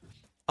Molitor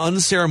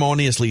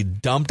unceremoniously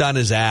dumped on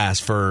his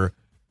ass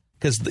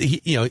because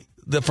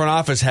the front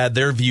office had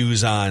their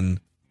views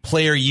on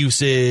player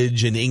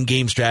usage and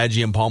in-game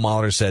strategy, and Paul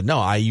Molitor said, no,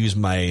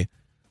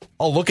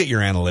 I'll look at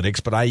your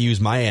analytics, but I use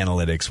my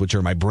analytics, which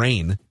are my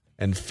brain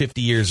and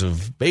 50 years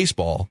of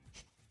baseball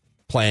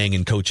playing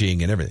and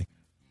coaching and everything.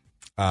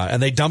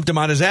 And they dumped him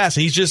on his ass.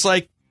 He's just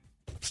like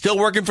still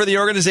working for the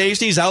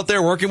organization. He's out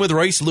there working with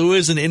Royce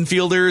Lewis and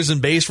infielders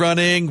and base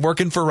running,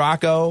 working for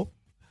Rocco.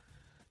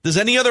 Does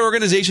any other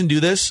organization do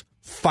this?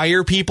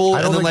 Fire people,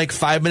 and then like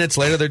 5 minutes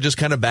later, they're just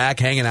kind of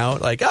back hanging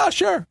out like, oh,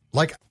 sure.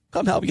 Like,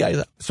 come help you guys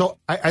out. So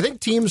I think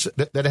teams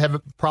that have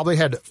probably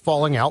had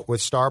falling out with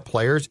star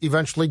players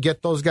eventually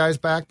get those guys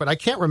back, but I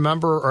can't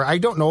remember, or I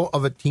don't know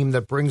of a team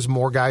that brings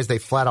more guys they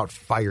flat out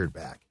fired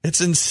back.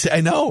 It's insane.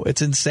 I know,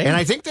 it's insane. And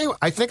I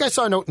think I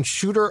saw a note in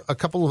Shooter a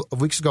couple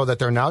of weeks ago that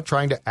they're now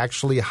trying to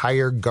actually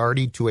hire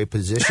Gardy to a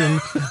position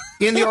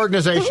in the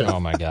organization. Oh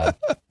my God.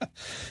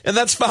 And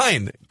that's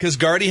fine because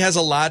Gardy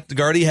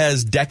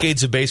has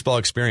decades of baseball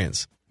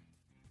experience.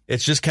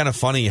 It's just kind of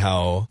funny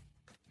how,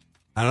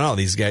 I don't know,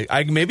 these guys,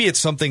 maybe it's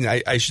something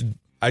I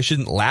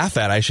shouldn't laugh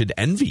at. I should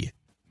envy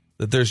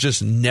that there's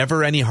just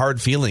never any hard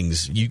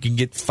feelings. You can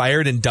get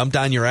fired and dumped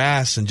on your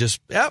ass and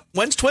just,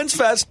 when's Twins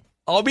Fest?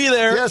 I'll be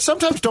there. Yeah,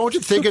 sometimes don't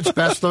you think it's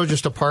best, though,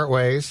 just to part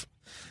ways?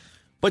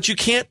 But you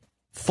can't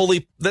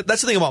fully,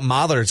 that's the thing about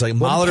Molitor. It's like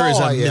Molitor is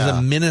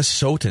a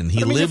Minnesotan.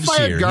 He lives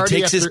here. He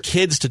takes his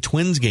kids to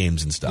Twins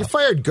games and stuff. You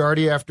fired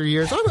Gardy after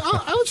years. I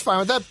was fine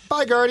with that.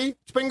 Bye, Gardy.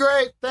 It's been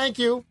great. Thank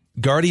you.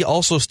 Gardy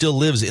also still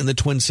lives in the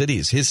Twin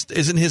Cities.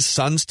 Isn't his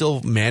son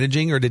still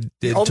managing, or did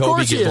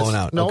Toby get blown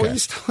out? No, okay.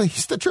 He's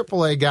the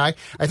AAA guy.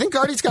 I think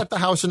Gardy's got the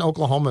house in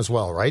Oklahoma as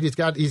well, right? He's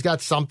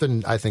got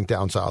something, I think,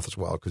 down south as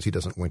well, because he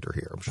doesn't winter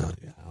here, I'm sure.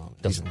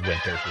 Doesn't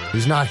winter here.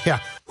 He's not,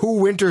 Who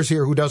winters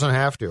here who doesn't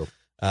have to?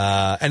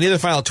 Any other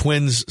final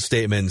Twins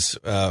statements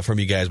from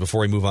you guys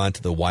before we move on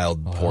to the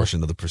Wild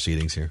portion of the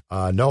proceedings here?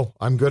 No,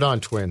 I'm good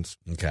on Twins.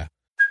 Okay.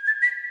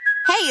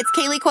 Hey, it's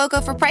Kaylee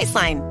Cuoco for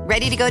Priceline.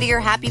 Ready to go to your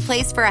happy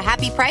place for a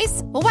happy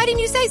price? Well, why didn't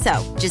you say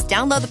so? Just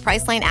download the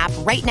Priceline app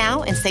right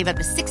now and save up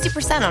to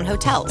 60% on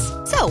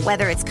hotels. So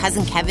whether it's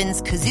Cousin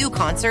Kevin's Kazoo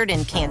Concert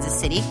in Kansas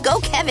City, go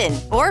Kevin,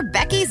 or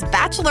Becky's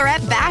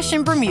Bachelorette Bash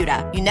in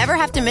Bermuda, you never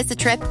have to miss a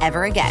trip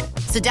ever again.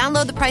 So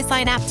download the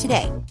Priceline app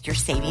today. Your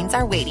savings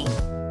are waiting.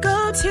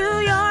 Go to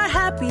your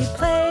happy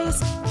place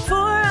for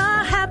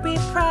a happy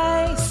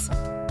price.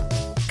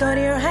 Go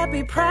to your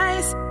happy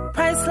price,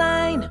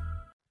 Priceline.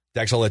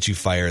 Dex, I'll let you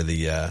fire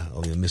the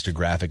Mr.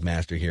 Graphic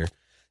Master here.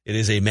 It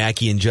is a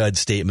Mackey and Judd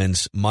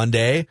Statements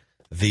Monday.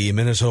 The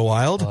Minnesota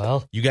Wild.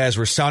 Well, you guys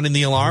were sounding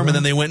the alarm, and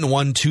then they went and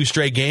won 2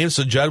 straight games.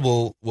 So, Judd,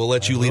 we'll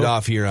let you lead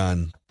off here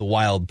on the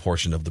Wild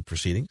portion of the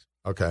proceedings.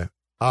 Okay.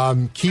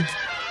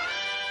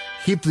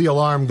 Keep the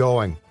alarm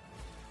going.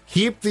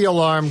 Keep the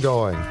alarm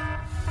going.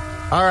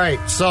 All right.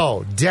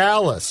 So,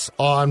 Dallas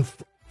on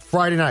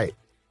Friday night.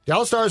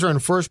 Dallas Stars are in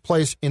first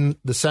place in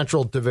the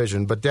Central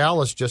Division, but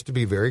Dallas, just to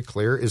be very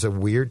clear, is a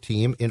weird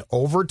team. In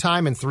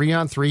overtime and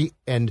 3-on-3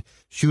 and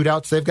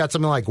shootouts, they've got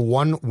something like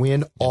 1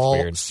 win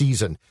all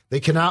season. They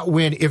cannot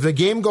win if the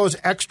game goes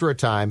extra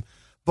time,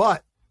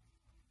 but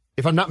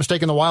if I'm not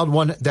mistaken, the Wild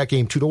won that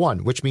game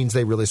 2-1, which means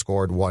they really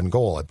scored 1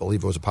 goal. I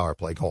believe it was a power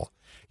play goal.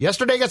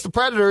 Yesterday against the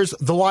Predators,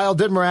 the Wild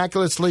did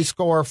miraculously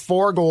score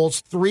 4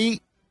 goals,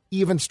 3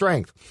 even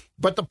strength.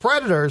 But the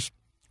Predators,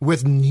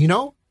 with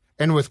Nino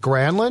and with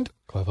Granlund,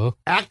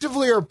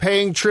 actively are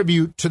paying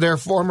tribute to their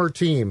former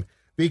team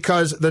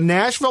because the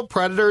Nashville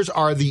Predators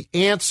are the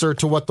answer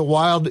to what the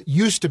Wild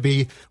used to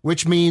be,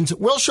 which means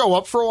we'll show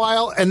up for a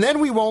while and then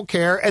we won't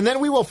care, and then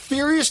we will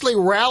furiously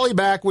rally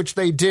back, which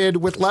they did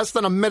with less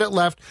than a minute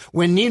left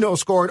when Nino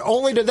scored,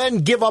 only to then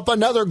give up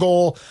another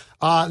goal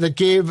that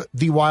gave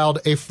the Wild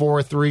a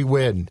 4-3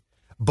 win.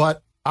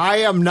 But I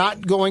am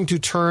not going to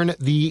turn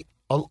the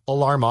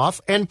alarm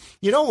off. And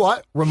you know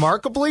what?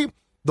 Remarkably,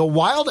 the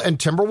Wild and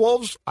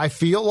Timberwolves, I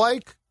feel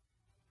like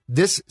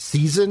this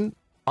season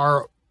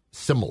are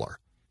similar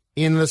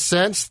in the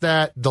sense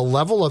that the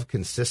level of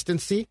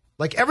consistency,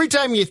 Like every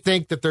time you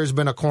think that there's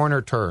been a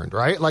corner turned,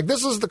 right? Like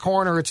this is the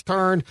corner, it's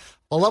turned,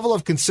 a level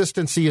of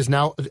consistency is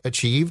now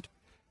achieved.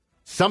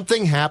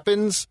 Something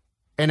happens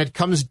and it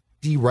comes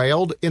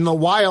derailed. In the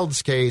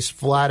Wild's case,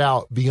 flat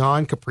out,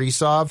 beyond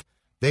Kaprizov,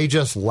 they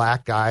just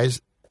lack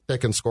guys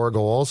that can score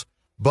goals.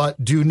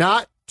 But do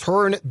not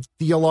turn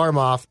the alarm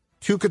off.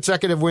 2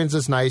 consecutive wins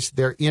is nice.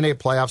 They're in a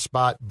playoff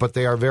spot, but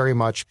they are very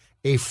much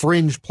a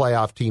fringe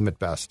playoff team at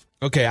best.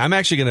 Okay, I'm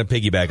actually going to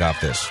piggyback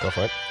off this. Go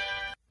for it.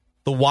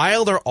 The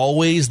Wild are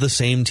always the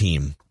same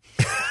team.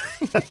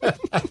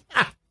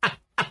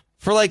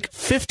 For like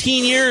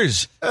 15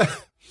 years.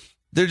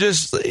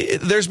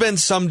 There's been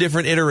some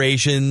different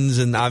iterations,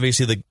 and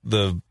obviously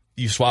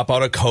you swap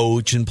out a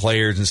coach and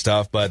players and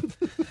stuff, but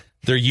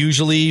they're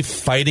usually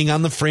fighting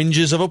on the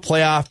fringes of a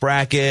playoff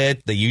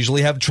bracket. They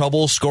usually have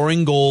trouble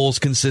scoring goals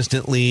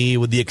consistently,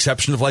 with the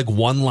exception of like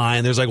one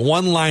line. There's like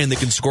one line that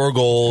can score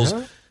goals,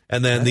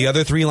 and then the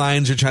other 3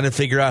 lines are trying to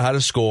figure out how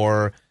to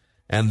score.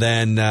 And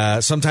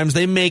then sometimes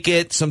they make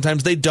it,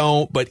 sometimes they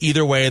don't, but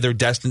either way, they're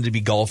destined to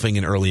be golfing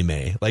in early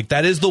May. Like,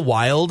 that is the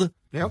Wild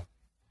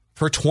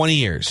for 20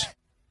 years.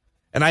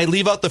 And I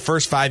leave out the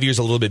first 5 years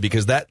a little bit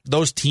because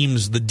those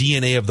teams, the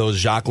DNA of those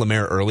Jacques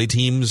Lemaire early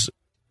teams,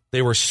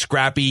 they were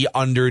scrappy,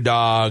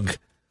 underdog,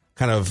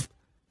 kind of,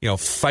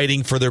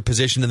 fighting for their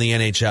position in the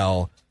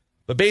NHL.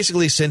 But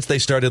basically, since they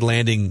started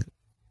landing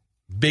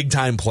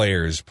big-time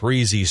players,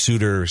 Parise,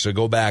 Suter, so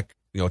go back,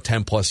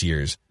 10-plus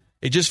years,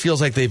 it just feels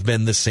like they've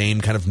been the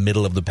same kind of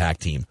middle-of-the-pack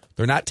team.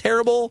 They're not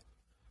terrible.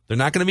 They're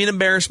not going to be an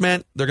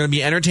embarrassment. They're going to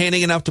be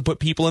entertaining enough to put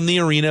people in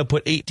the arena,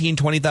 put 18,000,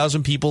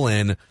 20,000 people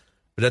in.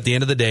 But at the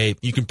end of the day,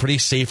 you can pretty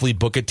safely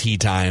book a tee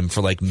time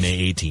for like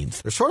May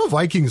 18th. They're sort of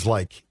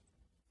Vikings-like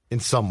in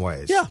some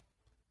ways. Yeah.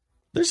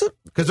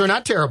 Because they're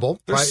not terrible.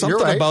 There's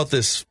something about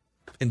this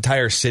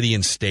entire city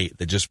and state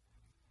that just,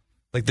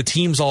 like, the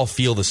teams all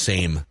feel the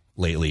same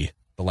lately,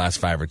 the last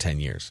 5 or 10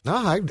 years.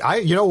 No,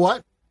 you know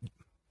what?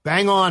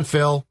 Bang on,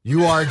 Phil.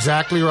 You are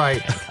exactly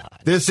right.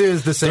 This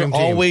is the same They're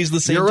team. always the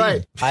same You're team.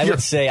 right. I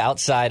would say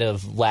outside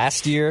of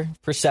last year,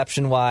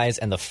 perception-wise,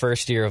 and the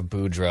first year of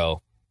Boudreaux,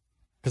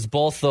 because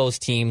both those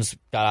teams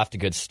got off to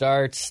good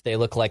starts. They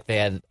looked like they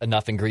had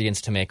enough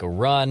ingredients to make a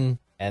run,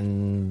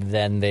 and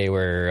then they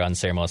were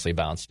unceremoniously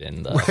bounced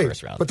in the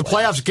first round. But the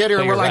playoffs get here,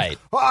 and we're like,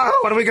 oh,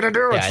 what are we going to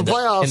do? It's the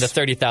playoffs. In the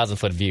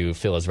 30,000-foot view,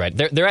 Phil is right.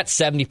 They're at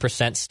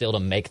 70% still to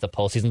make the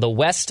postseason. The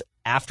West,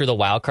 after the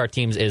wildcard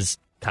teams, is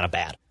kind of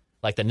bad.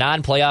 Like, the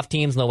non-playoff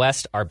teams in the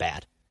West are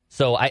bad.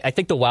 So I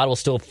think the Wild will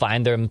still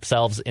find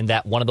themselves in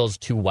that one of those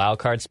 2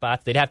 wildcard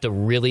spots. They'd have to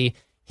really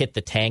hit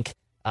the tank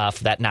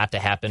for that not to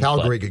happen.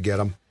 Calgary could get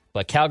them.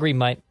 But Calgary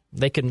might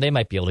be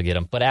able to get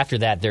them. But after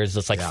that, there's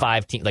just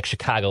 5 teams, like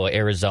Chicago,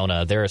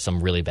 Arizona. There are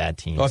some really bad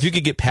teams. Well, if you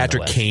could get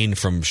Patrick Kane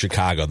from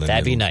Chicago, then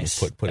that'd be nice.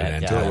 Put an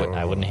end to it.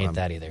 I wouldn't hate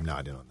that either. No,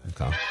 I don't.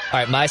 Okay. All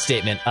right, my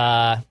statement.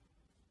 The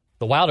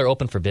Wild are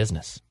open for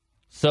business.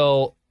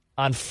 So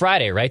on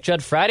Friday, right,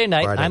 Judd? Friday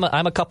night,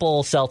 I'm a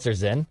couple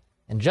seltzers in,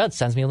 and Judd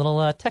sends me a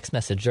little text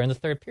message during the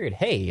third period.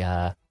 Hey,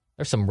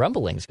 there's some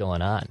rumblings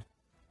going on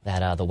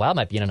that the Wild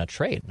might be in on a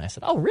trade. And I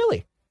said, oh,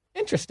 really?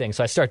 Interesting.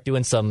 So I start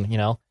doing some,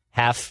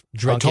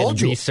 half-drunken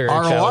research.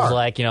 ROR.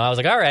 I was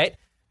like, all right.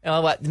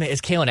 What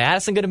is Kalen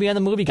Addison going to be on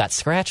the movie? Got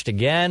scratched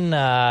again.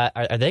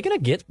 Are they going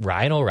to get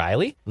Ryan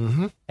O'Reilly?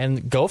 Mm-hmm.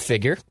 And go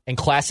figure. And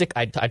classic,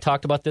 I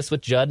talked about this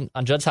with Judd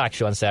on Judd's Hockey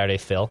Show on Saturday,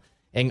 Phil.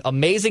 In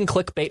amazing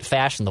clickbait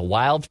fashion, the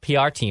Wild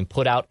PR team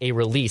put out a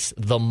release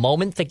the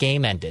moment the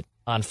game ended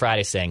on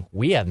Friday saying,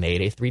 we have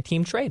made a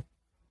 3-team trade.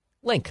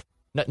 Link.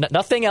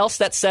 Nothing else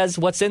that says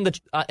what's in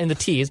the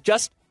teas,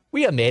 just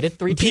we have made a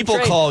 3-team People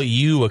trade. call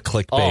you a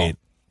clickbait.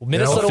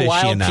 Minnesota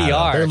Wild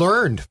PR. They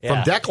learned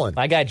from Declan.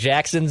 My guy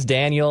Jackson's,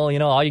 Daniel,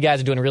 all you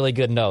guys are doing really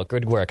good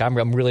work.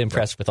 I'm really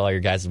impressed with all your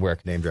guys'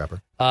 work. Name dropper.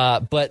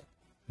 But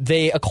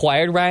they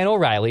acquired Ryan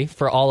O'Reilly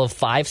for all of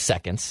 5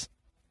 seconds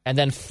and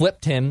then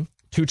flipped him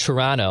to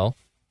Toronto,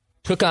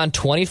 took on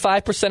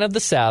 25% of the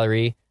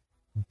salary,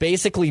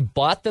 basically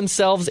bought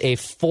themselves a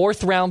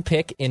 4th-round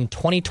pick in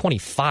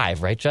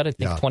 2025, right, Judd? I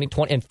think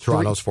 2020. And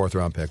Toronto's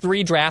 4th-round pick.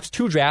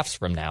 2 drafts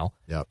from now.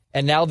 Yep.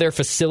 And now they're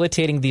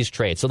facilitating these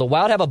trades. So the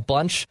Wild have a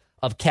bunch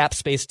of cap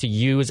space to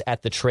use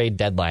at the trade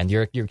deadline.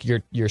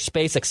 Your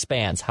space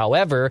expands.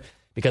 However,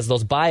 because of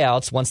those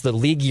buyouts, once the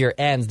league year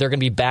ends, they're going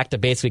to be back to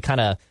basically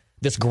kind of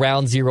this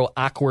ground zero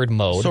awkward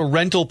mode. So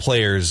rental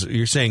players,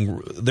 you're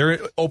saying they're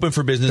open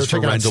for business for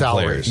rental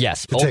players?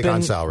 Yes. To take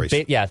on salaries.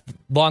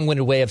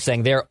 Long-winded way of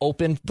saying they're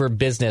open for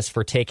business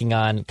for taking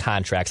on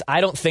contracts.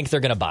 I don't think they're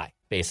going to buy,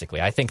 basically.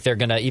 I think they're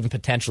going to even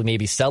potentially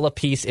maybe sell a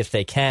piece if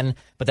they can,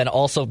 but then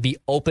also be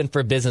open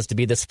for business to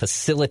be this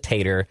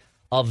facilitator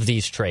of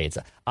these trades.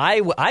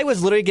 I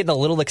was literally getting a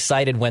little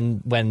excited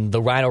when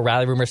the Ryan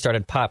O'Reilly rumor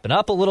started popping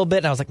up a little bit,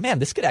 and I was like, man,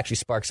 this could actually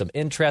spark some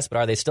interest, but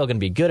are they still going to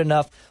be good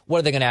enough? What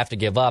are they going to have to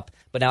give up?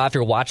 But now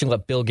after watching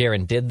what Bill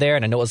Guerin did there,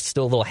 and I know it was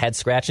still a little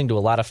head-scratching to a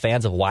lot of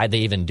fans of why they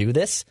even do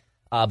this,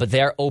 but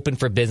they're open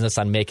for business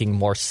on making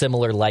more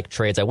similar-like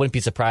trades. I wouldn't be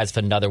surprised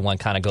if another one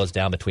kind of goes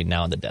down between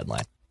now and the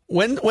deadline.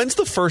 When's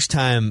the first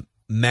time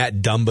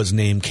Matt Dumba's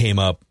name came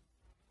up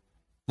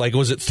Like,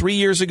 was it 3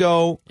 years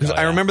ago? Because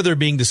I remember there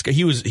being discussed.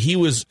 He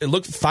was. It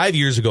looked 5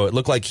 years ago. It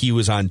looked like he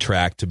was on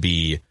track to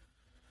be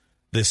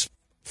this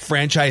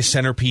franchise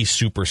centerpiece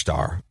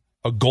superstar,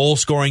 a goal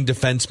scoring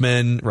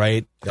defenseman,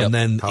 right? Yep. And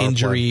then power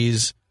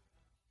injuries,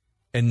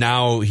 and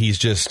now he's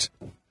just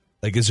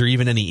like. Is there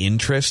even any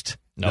interest?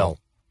 No.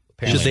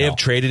 Should they have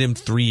traded him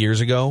 3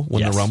 years ago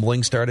when the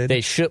rumbling started?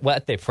 They should.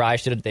 What they probably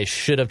should have. They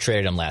should have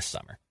traded him last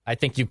summer. I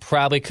think you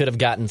probably could have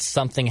gotten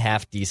something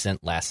half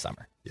decent last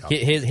summer. Yep.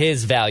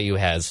 His value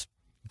has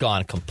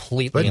gone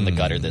completely in the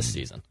gutter this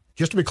season.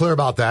 Just to be clear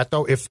about that,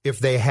 though, if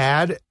they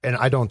had, and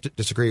I don't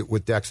disagree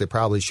with Dex, they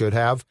probably should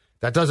have.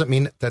 That doesn't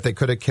mean that they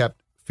could have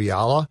kept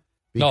Fiala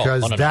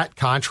because that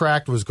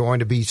contract was going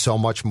to be so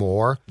much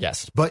more.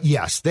 Yes, but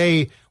yes,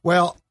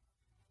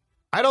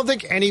 I don't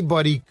think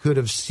anybody could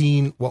have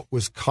seen what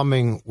was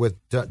coming with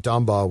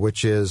Dumba,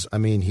 which is, I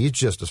mean, he's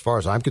just, as far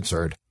as I'm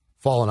concerned,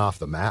 fallen off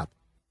the map.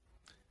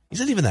 He's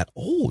not even that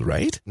old,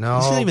 right? No.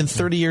 He's not even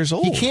 30 years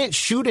old. He can't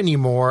shoot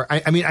anymore.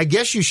 I mean, I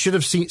guess you should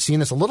have seen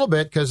this a little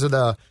bit because of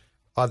the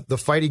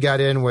fight he got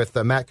in with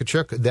Matt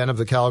Tkachuk, then of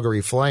the Calgary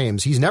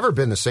Flames. He's never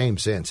been the same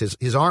since.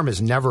 His arm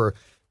is never,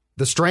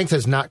 the strength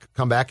has not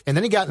come back. And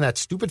then he got in that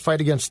stupid fight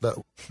against the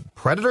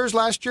Predators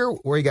last year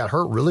where he got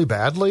hurt really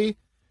badly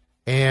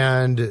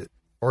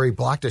or he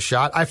blocked a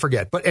shot. I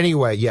forget. But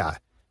anyway, yeah,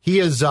 he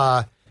is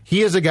a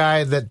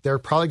guy that they're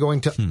probably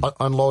going to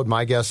unload,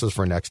 my guess is,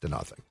 for next to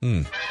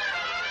nothing.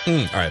 All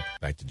right,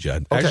 back to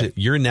Judd. Okay. Actually,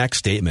 your next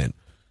statement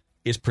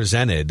is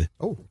presented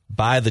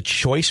by the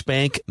Choice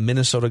Bank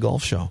Minnesota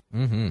Golf Show,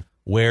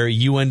 where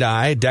you and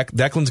I,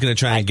 Declan's going to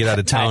try and get out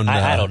of town.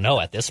 I don't know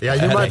at this point.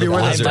 Yeah, you might be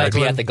with us, I might be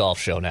Declan. at the golf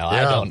show now.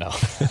 Yeah. I don't know.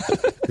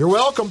 You're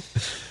welcome.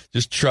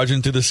 Just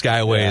trudging through the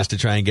skyways to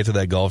try and get to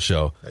that golf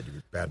show.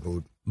 Bad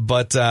mood.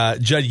 But,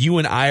 Judd, you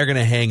and I are going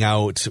to hang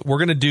out.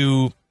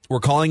 We're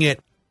calling it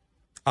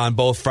on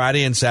both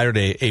Friday and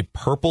Saturday a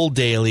Purple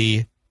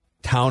Daily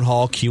Town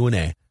Hall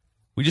Q&A.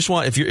 We just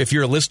want, if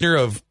you're a listener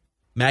of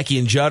Mackie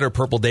and Judd or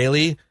Purple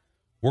Daily,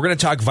 we're going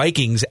to talk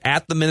Vikings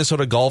at the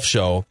Minnesota Golf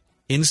Show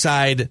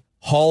inside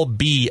Hall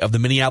B of the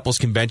Minneapolis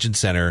Convention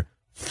Center,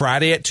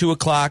 Friday at 2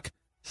 o'clock,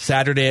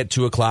 Saturday at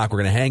 2 o'clock.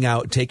 We're going to hang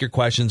out, take your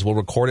questions. We'll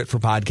record it for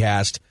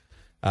podcast,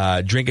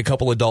 drink a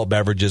couple adult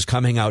beverages,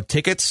 come hang out.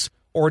 Tickets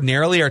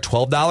ordinarily are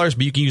 $12,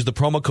 but you can use the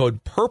promo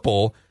code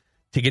PURPLE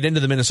to get into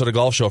the Minnesota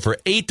Golf Show for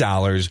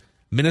 $8,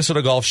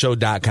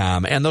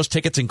 minnesotagolfshow.com. And those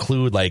tickets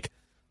include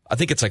I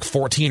think it's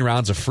 14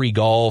 rounds of free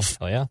golf.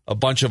 Oh, yeah. A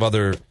bunch of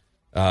other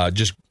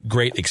just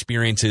great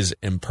experiences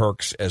and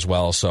perks as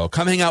well. So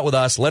come hang out with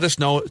us. Let us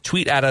know.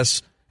 Tweet at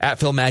us, at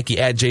Phil Mackey,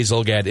 at Jay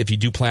Zulgad, if you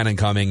do plan on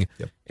coming.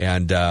 Yep.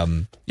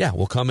 And,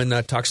 we'll come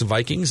and talk some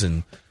Vikings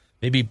and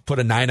maybe put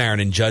a 9-iron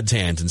in Judd's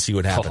hands and see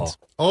what happens.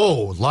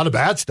 Oh, a lot of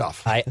bad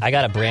stuff. I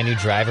got a brand new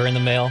driver in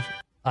the mail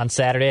on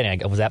Saturday,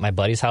 and I was at my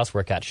buddy's house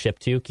where it got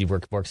shipped to. He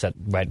works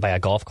right by a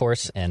golf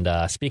course. And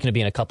speaking of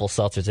being a couple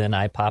seltzers in,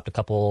 I popped a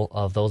couple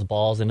of those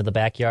balls into the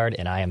backyard,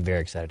 and I am very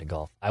excited to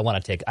golf. I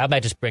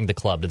might just bring the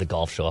club to the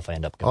golf show if I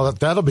end up going. Oh,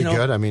 that'll be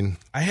good. I mean,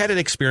 I had an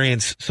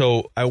experience.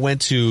 So I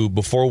went to,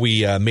 before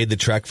we made the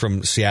trek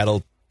from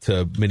Seattle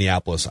to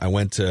Minneapolis, I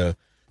went to,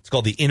 it's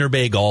called the Inner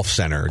Bay Golf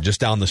Center,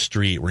 just down the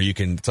street, where you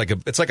can, it's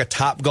like a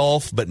Top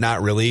Golf, but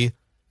not really,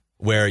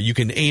 where you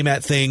can aim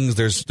at things.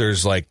 There's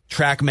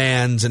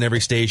TrackMans in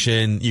every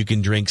station. You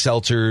can drink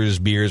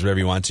seltzers, beers, whatever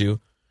you want to.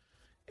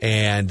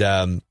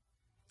 And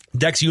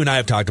Dex, you and I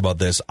have talked about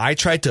this. I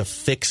tried to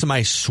fix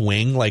my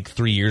swing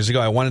 3 years ago.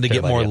 I wanted to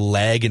get more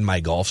leg in my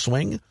golf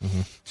swing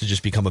to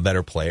just become a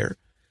better player.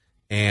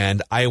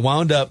 And I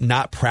wound up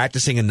not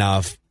practicing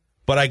enough.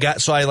 But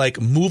I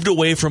moved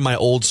away from my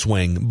old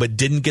swing, but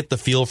didn't get the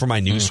feel for my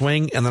new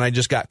swing. And then I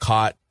just got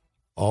caught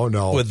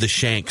with the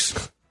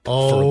shanks.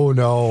 Oh,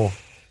 no.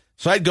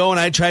 So I'd go and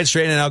I'd try to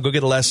straighten it out, go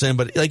get a lesson,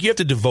 but you have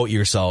to devote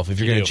yourself if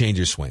you're going to change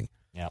your swing.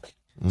 Yeah.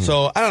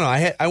 So I don't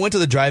know. I went to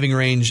the driving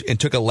range and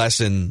took a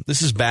lesson.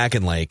 This is back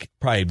in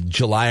probably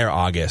July or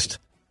August.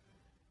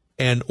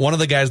 And one of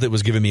the guys that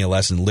was giving me a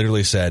lesson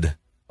literally said,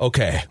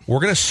 okay,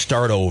 we're going to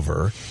start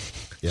over.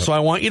 Yep. So I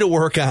want you to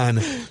work on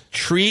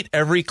treat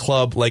every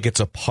club like it's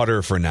a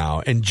putter for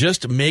now and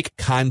just make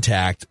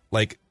contact,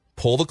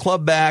 pull the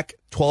club back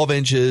 12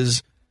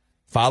 inches,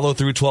 follow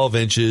through 12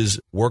 inches,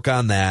 work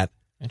on that.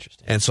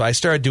 Interesting. And so I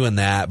started doing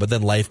that, but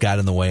then life got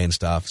in the way and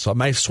stuff. So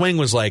my swing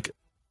was like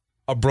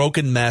a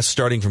broken mess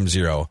starting from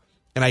zero.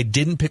 And I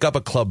didn't pick up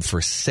a club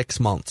for 6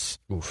 months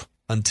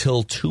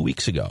until 2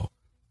 weeks ago.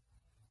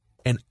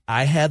 And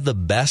I had the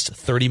best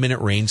 30-minute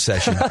range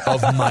session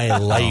of my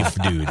life,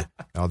 dude.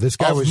 No, this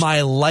guy was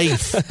my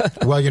life.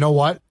 Well, you know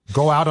what?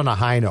 Go out on a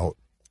high note.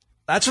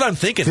 That's what I'm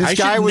thinking. This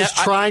guy was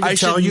trying to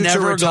tell you to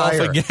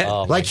retire. Again.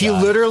 Oh, he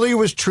literally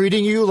was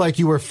treating you like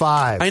you were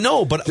 5. I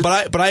know, but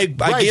I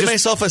gave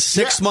myself a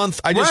 6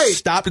 month. I just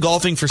stopped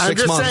golfing for 6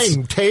 months. I'm just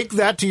saying, take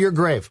that to your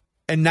grave.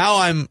 And now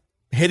I'm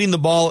hitting the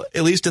ball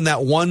at least in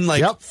that one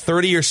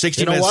 30 or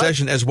 60 minute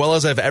session as well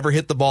as I've ever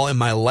hit the ball in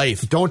my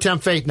life. Don't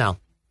tempt fate now.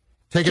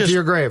 Take it to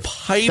your grave.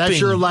 Piping. That's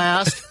your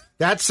last.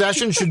 That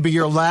session should be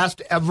your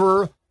last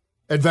ever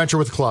adventure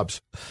with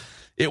clubs.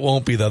 It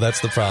won't be, though.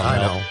 That's the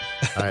problem.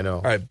 I know.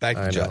 All right, back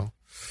to Judd.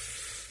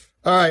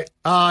 All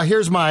right,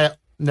 here's my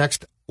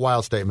next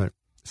wild statement.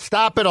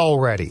 Stop it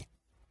already.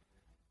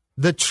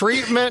 The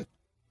treatment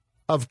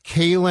of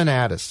Kalen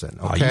Addison.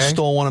 Okay? Oh, you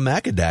stole one of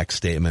Macadac's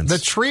statements. The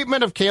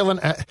treatment of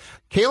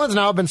Kalen's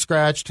now been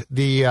scratched,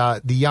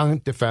 the young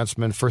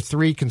defenseman, for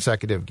 3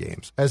 consecutive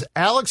games. As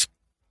Alex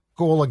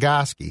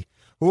Goligoski,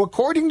 who,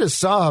 according to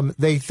some,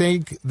 they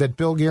think that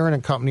Bill Guerin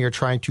and company are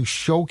trying to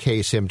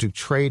showcase him to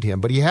trade him,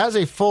 but he has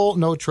a full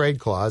no-trade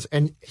clause.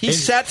 And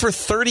he's sat for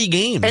 30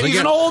 games. And he's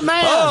an old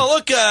man. Oh,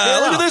 look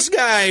at this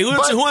guy.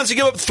 Who wants to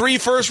give up 3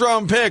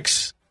 first-round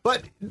picks?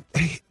 But,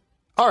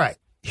 all right,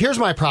 here's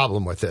my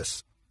problem with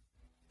this.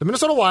 The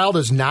Minnesota Wild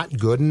is not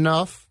good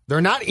enough.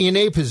 They're not in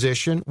a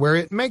position where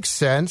it makes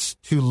sense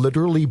to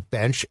literally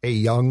bench a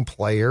young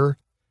player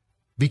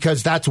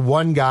because that's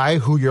one guy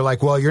who you're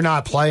like, well, you're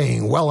not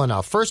playing well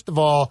enough. First of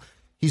all,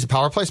 he's a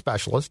power play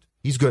specialist.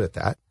 He's good at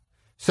that.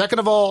 Second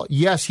of all,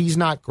 yes, he's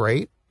not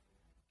great.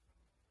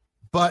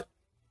 But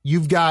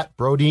you've got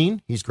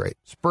Brodin. He's great.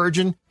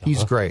 Spurgeon.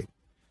 He's great.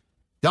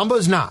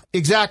 Dumba's not.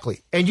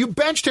 Exactly. And you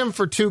benched him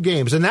for 2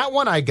 games. And that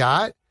one I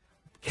got.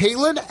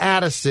 Kalen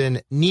Addison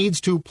needs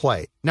to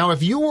play. Now,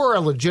 if you were a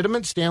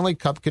legitimate Stanley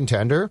Cup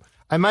contender,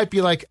 I might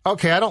be like,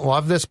 okay, I don't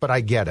love this, but I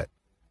get it.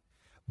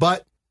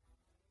 But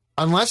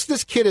unless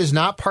this kid is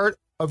not part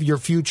of your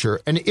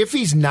future, and if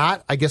he's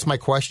not, I guess my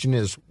question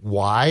is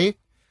why?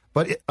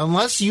 But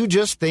unless you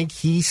just think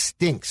he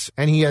stinks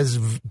and he's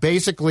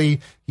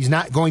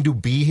not going to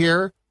be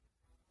here,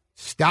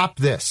 stop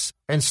this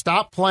and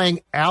stop playing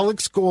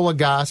Alex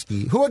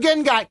Goligoski, who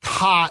again got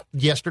caught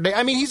yesterday.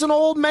 I mean, he's an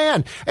old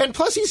man, and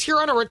plus he's here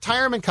on a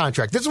retirement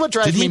contract. This is what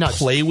drives me nuts. Did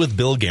he play with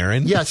Bill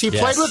Guerin? Yes, he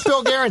played with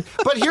Bill Guerin.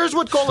 But here's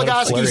what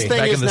Goligoski's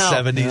thing is now.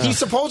 70s. He's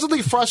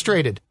supposedly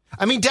frustrated.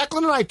 I mean,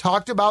 Declan and I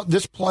talked about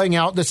this playing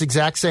out this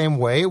exact same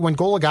way when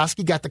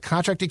Goligoski got the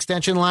contract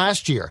extension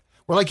last year.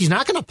 We're like, he's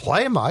not going to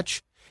play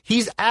much.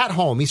 He's at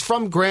home. He's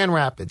from Grand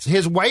Rapids.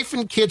 His wife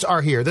and kids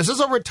are here. This is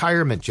a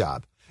retirement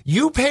job.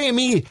 You pay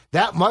me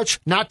that much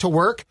not to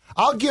work,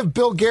 I'll give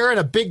Bill Guerin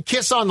a big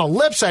kiss on the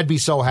lips. I'd be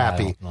so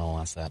happy. No one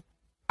wants that.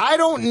 I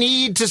don't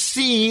need to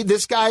see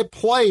this guy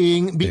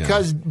playing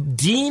because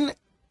Dean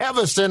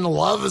Evason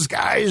loves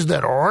guys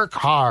that work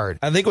hard.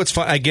 I think what's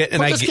fun, Put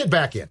this kid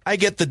back in. I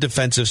get the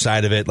defensive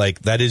side of it.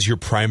 Like, that is your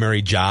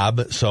primary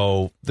job.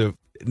 So,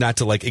 not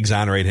to like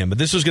exonerate him, but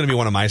this was going to be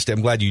one of my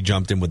statements. I'm glad you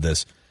jumped in with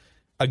this.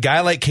 A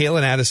guy like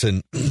Kalen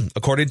Addison,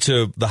 according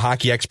to the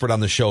hockey expert on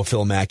the show,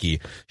 Phil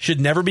Mackey,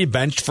 should never be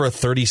benched for a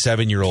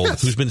 37-year-old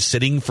who's been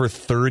sitting for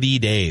 30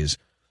 days.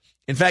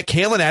 In fact,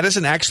 Kalen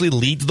Addison actually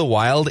leads the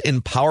Wild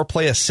in power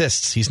play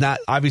assists. He's not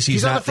a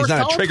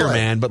trigger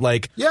man, but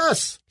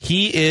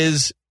he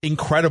is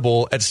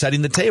incredible at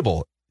setting the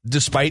table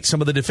despite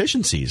some of the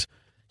deficiencies.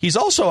 He's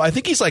also, I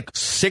think he's like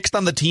 6th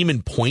on the team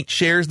in point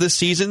shares this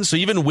season. So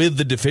even with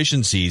the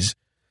deficiencies,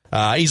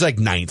 he's like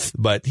 9th,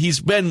 but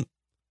he's been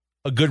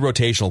a good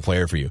rotational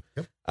player for you.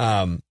 Yep.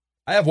 I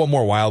have one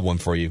more wild one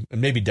for you,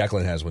 and maybe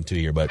Declan has one too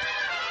here, but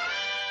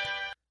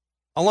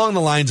along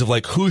the lines of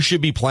like who should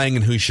be playing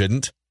and who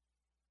shouldn't.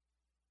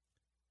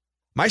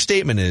 My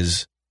statement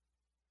is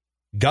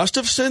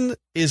Gustafsson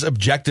is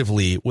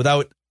objectively,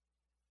 without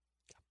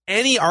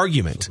any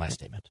argument, my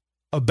statement,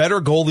 a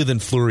better goalie than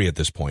Fleury at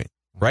this point,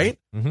 right?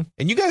 Mm-hmm.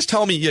 And you guys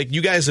tell me, like,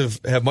 you guys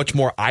have much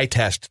more eye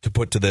test to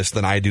put to this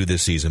than I do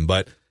this season,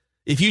 but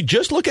if you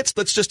just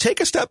let's just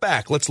take a step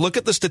back. Let's look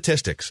at the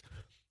statistics.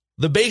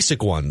 The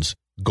basic ones,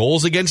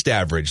 goals against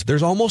average.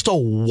 There's almost a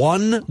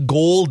 1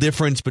 goal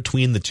difference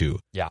between the two.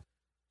 Yeah.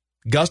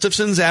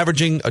 Gustafsson's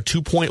averaging a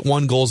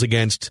 2.1 goals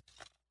against.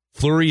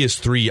 Fleury is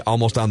 3,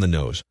 almost on the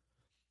nose.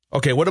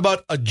 Okay, what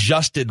about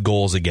adjusted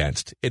goals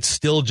against? It's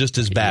still just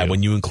as bad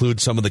when you include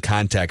some of the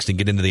context and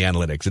get into the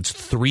analytics. It's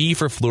 3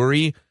 for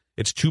Fleury.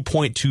 It's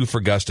 2.2 for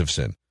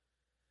Gustafsson.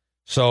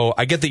 So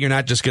I get that you're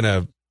not just going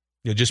to,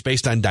 just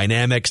based on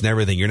dynamics and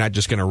everything, you're not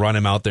just going to run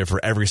him out there for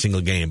every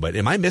single game. But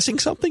am I missing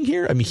something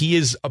here? I mean, he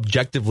is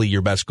objectively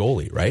your best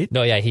goalie, right?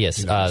 No, yeah, he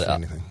is.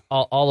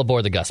 All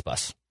aboard the Gus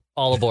bus.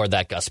 All aboard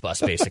that Gus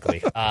bus,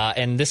 basically.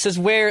 And this is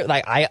where,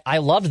 like, I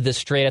loved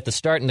this trade at the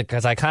start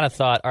because I kind of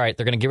thought, all right,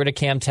 they're going to get rid of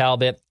Cam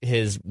Talbot.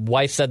 His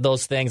wife said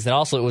those things. And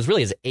also, it was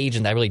really his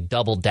agent that really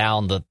doubled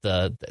down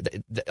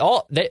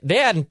they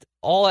had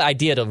all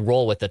idea to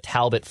roll with the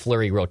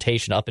Talbot-Fleury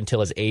rotation up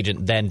until his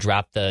agent then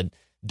dropped the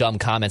dumb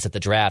comments at the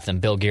draft, and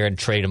Bill Guerin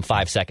traded him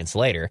 5 seconds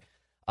later.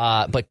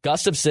 But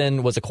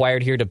Gustafsson was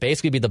acquired here to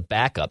basically be the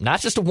backup,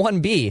 not just a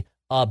 1B,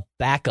 a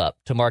backup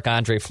to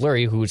Marc-Andre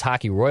Fleury, who's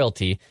hockey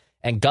royalty,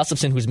 and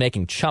Gustafsson, who's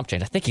making chump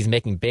change. I think he's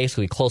making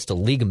basically close to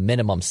league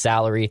minimum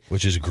salary.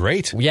 Which is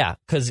great. Yeah,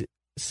 because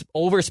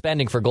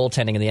overspending for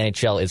goaltending in the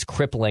NHL is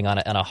crippling on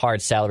a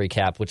hard salary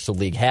cap, which the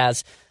league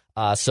has.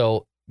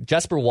 So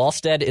Jesper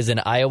Wallstedt is in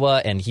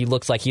Iowa, and he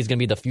looks like he's going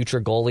to be the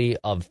future goalie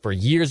for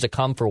years to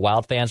come for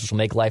Wild fans, which will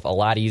make life a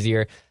lot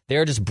easier.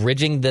 They're just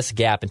bridging this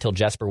gap until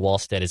Jesper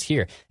Wallstedt is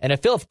here. And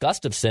if Philip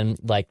Gustafsson,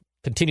 like,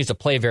 continues to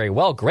play very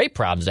well, great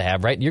problems to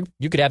have, right? You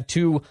could have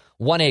 2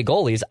 1A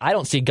goalies. I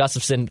don't see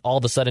Gustafsson all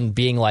of a sudden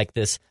being like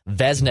this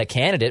Vezina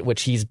candidate,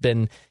 which he has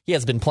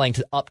been playing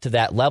up to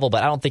that level,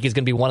 but I don't think he's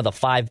going to be one of the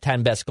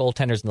 5-10 best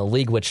goaltenders in the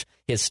league, which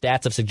his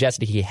stats have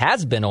suggested he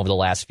has been over the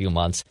last few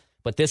months.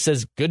 But this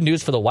is good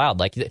news for the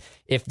Wild. Like,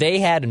 if they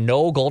had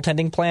no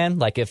goaltending plan,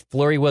 like if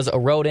Fleury was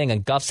eroding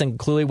and Gustafsson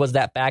clearly was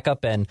that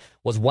backup and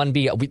was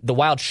 1B, the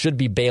Wild should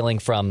be bailing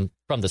from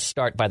the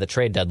start by the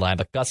trade deadline.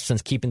 But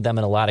Gustafsson's keeping them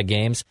in a lot of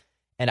games.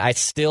 And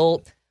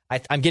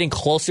I'm getting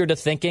closer to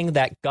thinking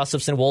that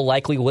Gustafsson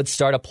would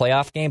start a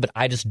playoff game, but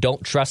I just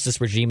don't trust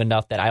this regime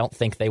enough that I don't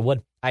think they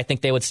would. I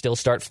think they would still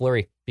start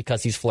Fleury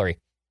because he's Fleury.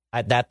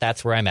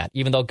 That's where I'm at.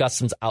 Even though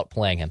Gustafsson's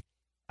outplaying him,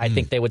 I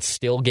think they would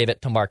still give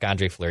it to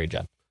Marc-Andre Fleury,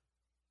 Judd.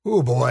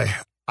 Oh, boy.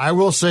 I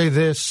will say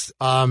this.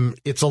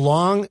 It's a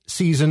long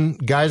season.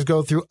 Guys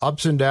go through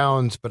ups and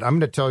downs, but I'm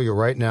going to tell you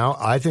right now,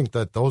 I think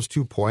that those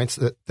 2 points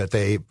that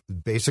they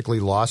basically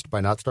lost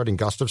by not starting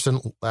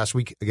Gustafsson last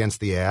week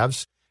against the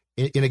Avs,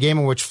 in a game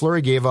in which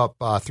Fleury gave up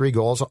 3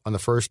 goals on the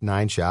first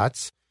 9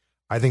 shots,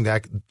 I think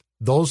that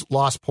those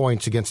lost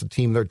points against the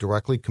team they're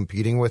directly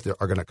competing with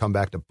are going to come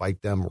back to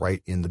bite them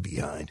right in the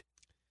behind.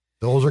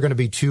 Those are going to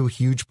be 2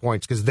 huge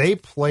points because they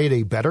played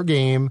a better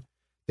game.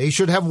 They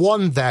should have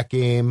won that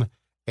game,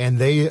 and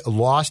they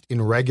lost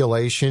in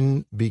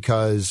regulation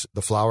because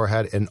the Flower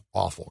had an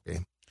awful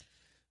game.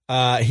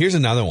 Here's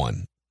another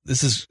one.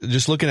 This is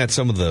just looking at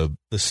some of the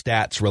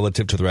stats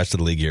relative to the rest of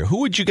the league here. Who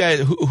would you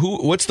guys?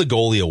 What's the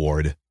goalie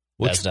award?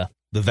 Vezina.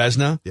 The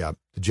Vezina? Yeah,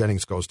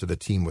 Jennings goes to the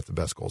team with the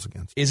best goals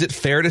against. Is it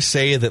fair to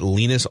say that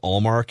Linus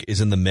Ullmark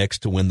is in the mix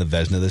to win the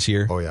Vezina this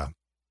year? Oh yeah,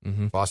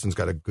 Boston's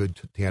got a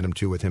good tandem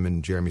too with him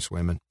and Jeremy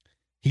Swayman.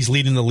 He's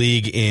leading the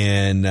league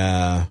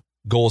in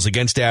goals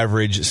against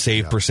average,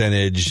 save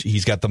percentage.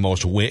 He's got the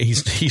most win.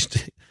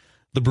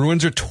 The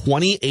Bruins are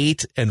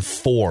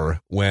 28-4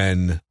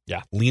 when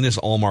Linus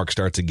Ullmark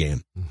starts a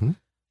game. Mm-hmm.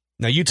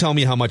 Now you tell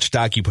me how much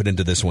stock you put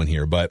into this one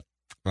here, but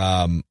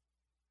a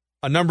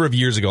number of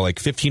years ago, like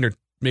 15 or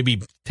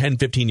maybe 10,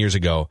 15 years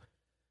ago,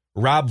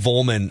 Rob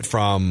Volman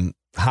from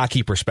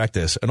Hockey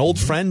Prospectus, an old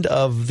friend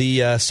of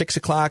the 6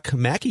 o'clock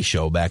Mackey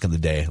show back in the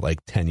day, like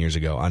 10 years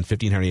ago on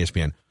 1500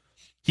 ESPN,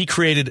 he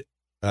created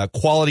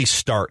quality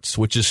starts,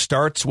 which is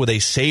starts with a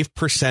save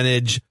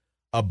percentage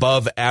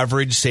above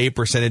average save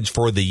percentage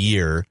for the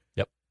year.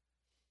 Yep.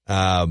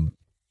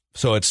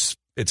 So it's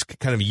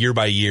kind of year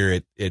by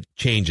year it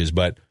changes,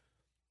 but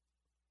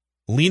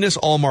Linus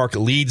Ullmark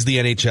leads the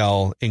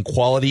NHL in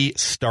quality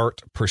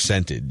start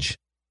percentage.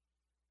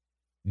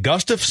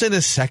 Gustafsson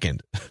is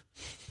second.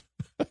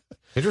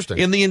 Interesting.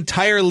 In the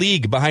entire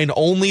league, behind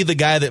only the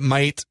guy that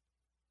might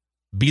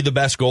be the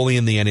best goalie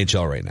in the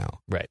NHL right now.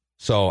 Right.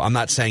 So I'm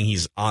not saying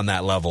he's on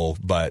that level,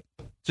 but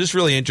just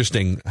really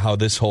interesting how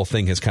this whole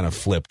thing has kind of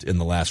flipped in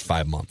the last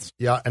 5 months.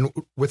 Yeah, and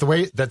with the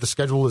way that the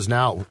schedule is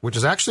now, which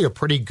is actually a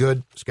pretty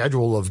good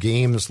schedule of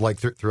games like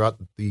throughout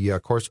the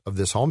course of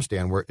this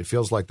homestand, where it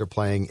feels like they're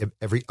playing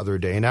every other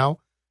day now,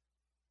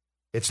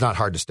 it's not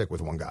hard to stick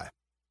with one guy.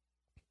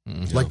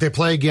 Mm-hmm. Like they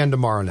play again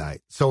tomorrow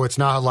night. So it's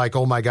not like,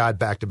 oh my God,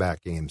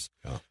 back-to-back games.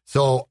 Yeah.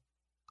 So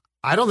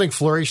I don't think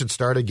Fleury should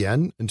start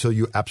again until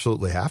you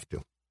absolutely have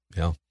to.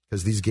 Yeah.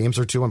 Because these games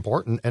are too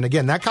important. And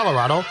again, that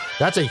Colorado,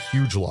 that's a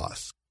huge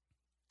loss.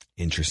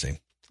 Interesting.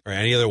 All right,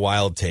 any other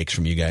wild takes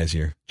from you guys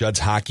here? Judd's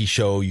Hockey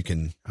Show, you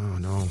can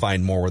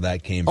find more where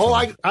that came from. Oh,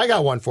 I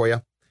got one for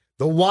you.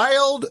 The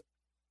Wild,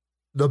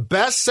 the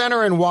best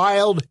center in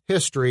Wild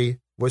history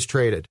was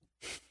traded.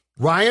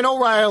 Ryan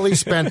O'Reilly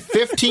spent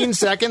 15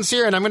 seconds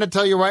here, and I'm going to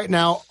tell you right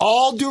now,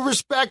 all due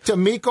respect to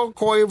Mikko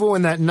Koivu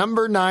and that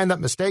number 9 that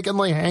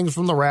mistakenly hangs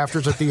from the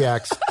rafters at the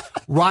X,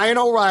 Ryan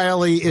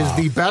O'Reilly is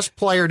the best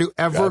player to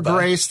ever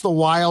grace the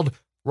Wild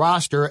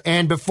roster.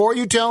 And before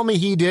you tell me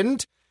he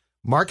didn't,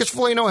 Marcus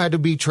Foligno had to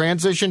be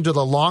transitioned to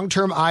the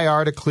long-term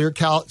IR to clear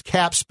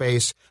cap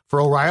space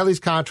for O'Reilly's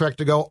contract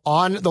to go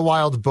on the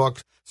Wild's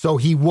book. So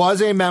he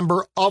was a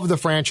member of the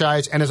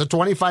franchise and is a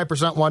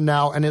 25% one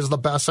now and is the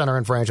best center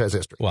in franchise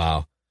history.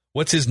 Wow.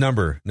 What's his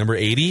number? Number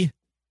 80?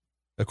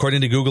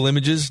 According to Google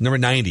Images? Number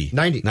 90?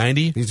 90.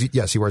 90?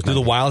 Yes, he wears 90.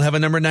 Do the Wild have a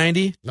number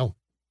 90? No.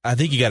 I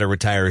think you got to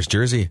retire his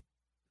jersey.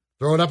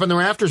 Throw it up in the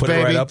rafters, Put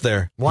baby. It right up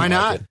there. Why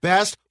not?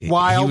 Best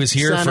Wild He was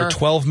here center for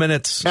 12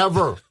 minutes.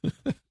 Ever.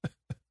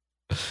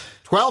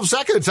 12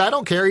 seconds. I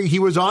don't care. He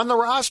was on the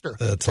roster.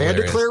 That's they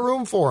hilarious. had to clear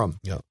room for him.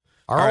 Yep.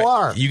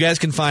 ROR. Right. You guys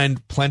can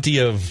find plenty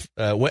of...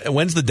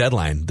 when's the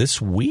deadline?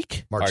 This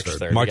week? March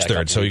 3rd. March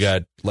 3rd. So you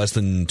got less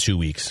than 2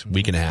 weeks,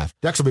 week and a half.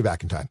 Dex will be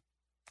back in time.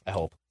 I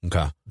hope.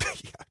 Okay.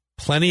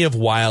 Plenty of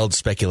wild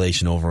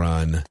speculation over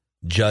on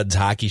Judd's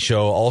Hockey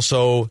Show.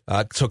 Also,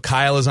 so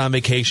Kyle is on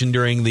vacation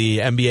during the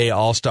NBA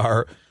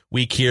All-Star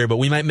week here, but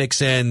we might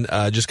mix in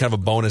just kind of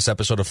a bonus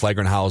episode of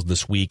Flagrant Howls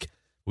this week.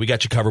 We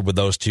got you covered with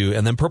those two.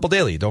 And then Purple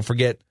Daily. Don't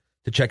forget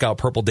to check out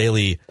Purple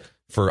Daily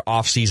for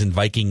off-season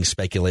Viking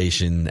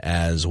speculation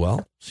as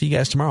well. See you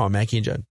guys tomorrow on Mackie and Judd.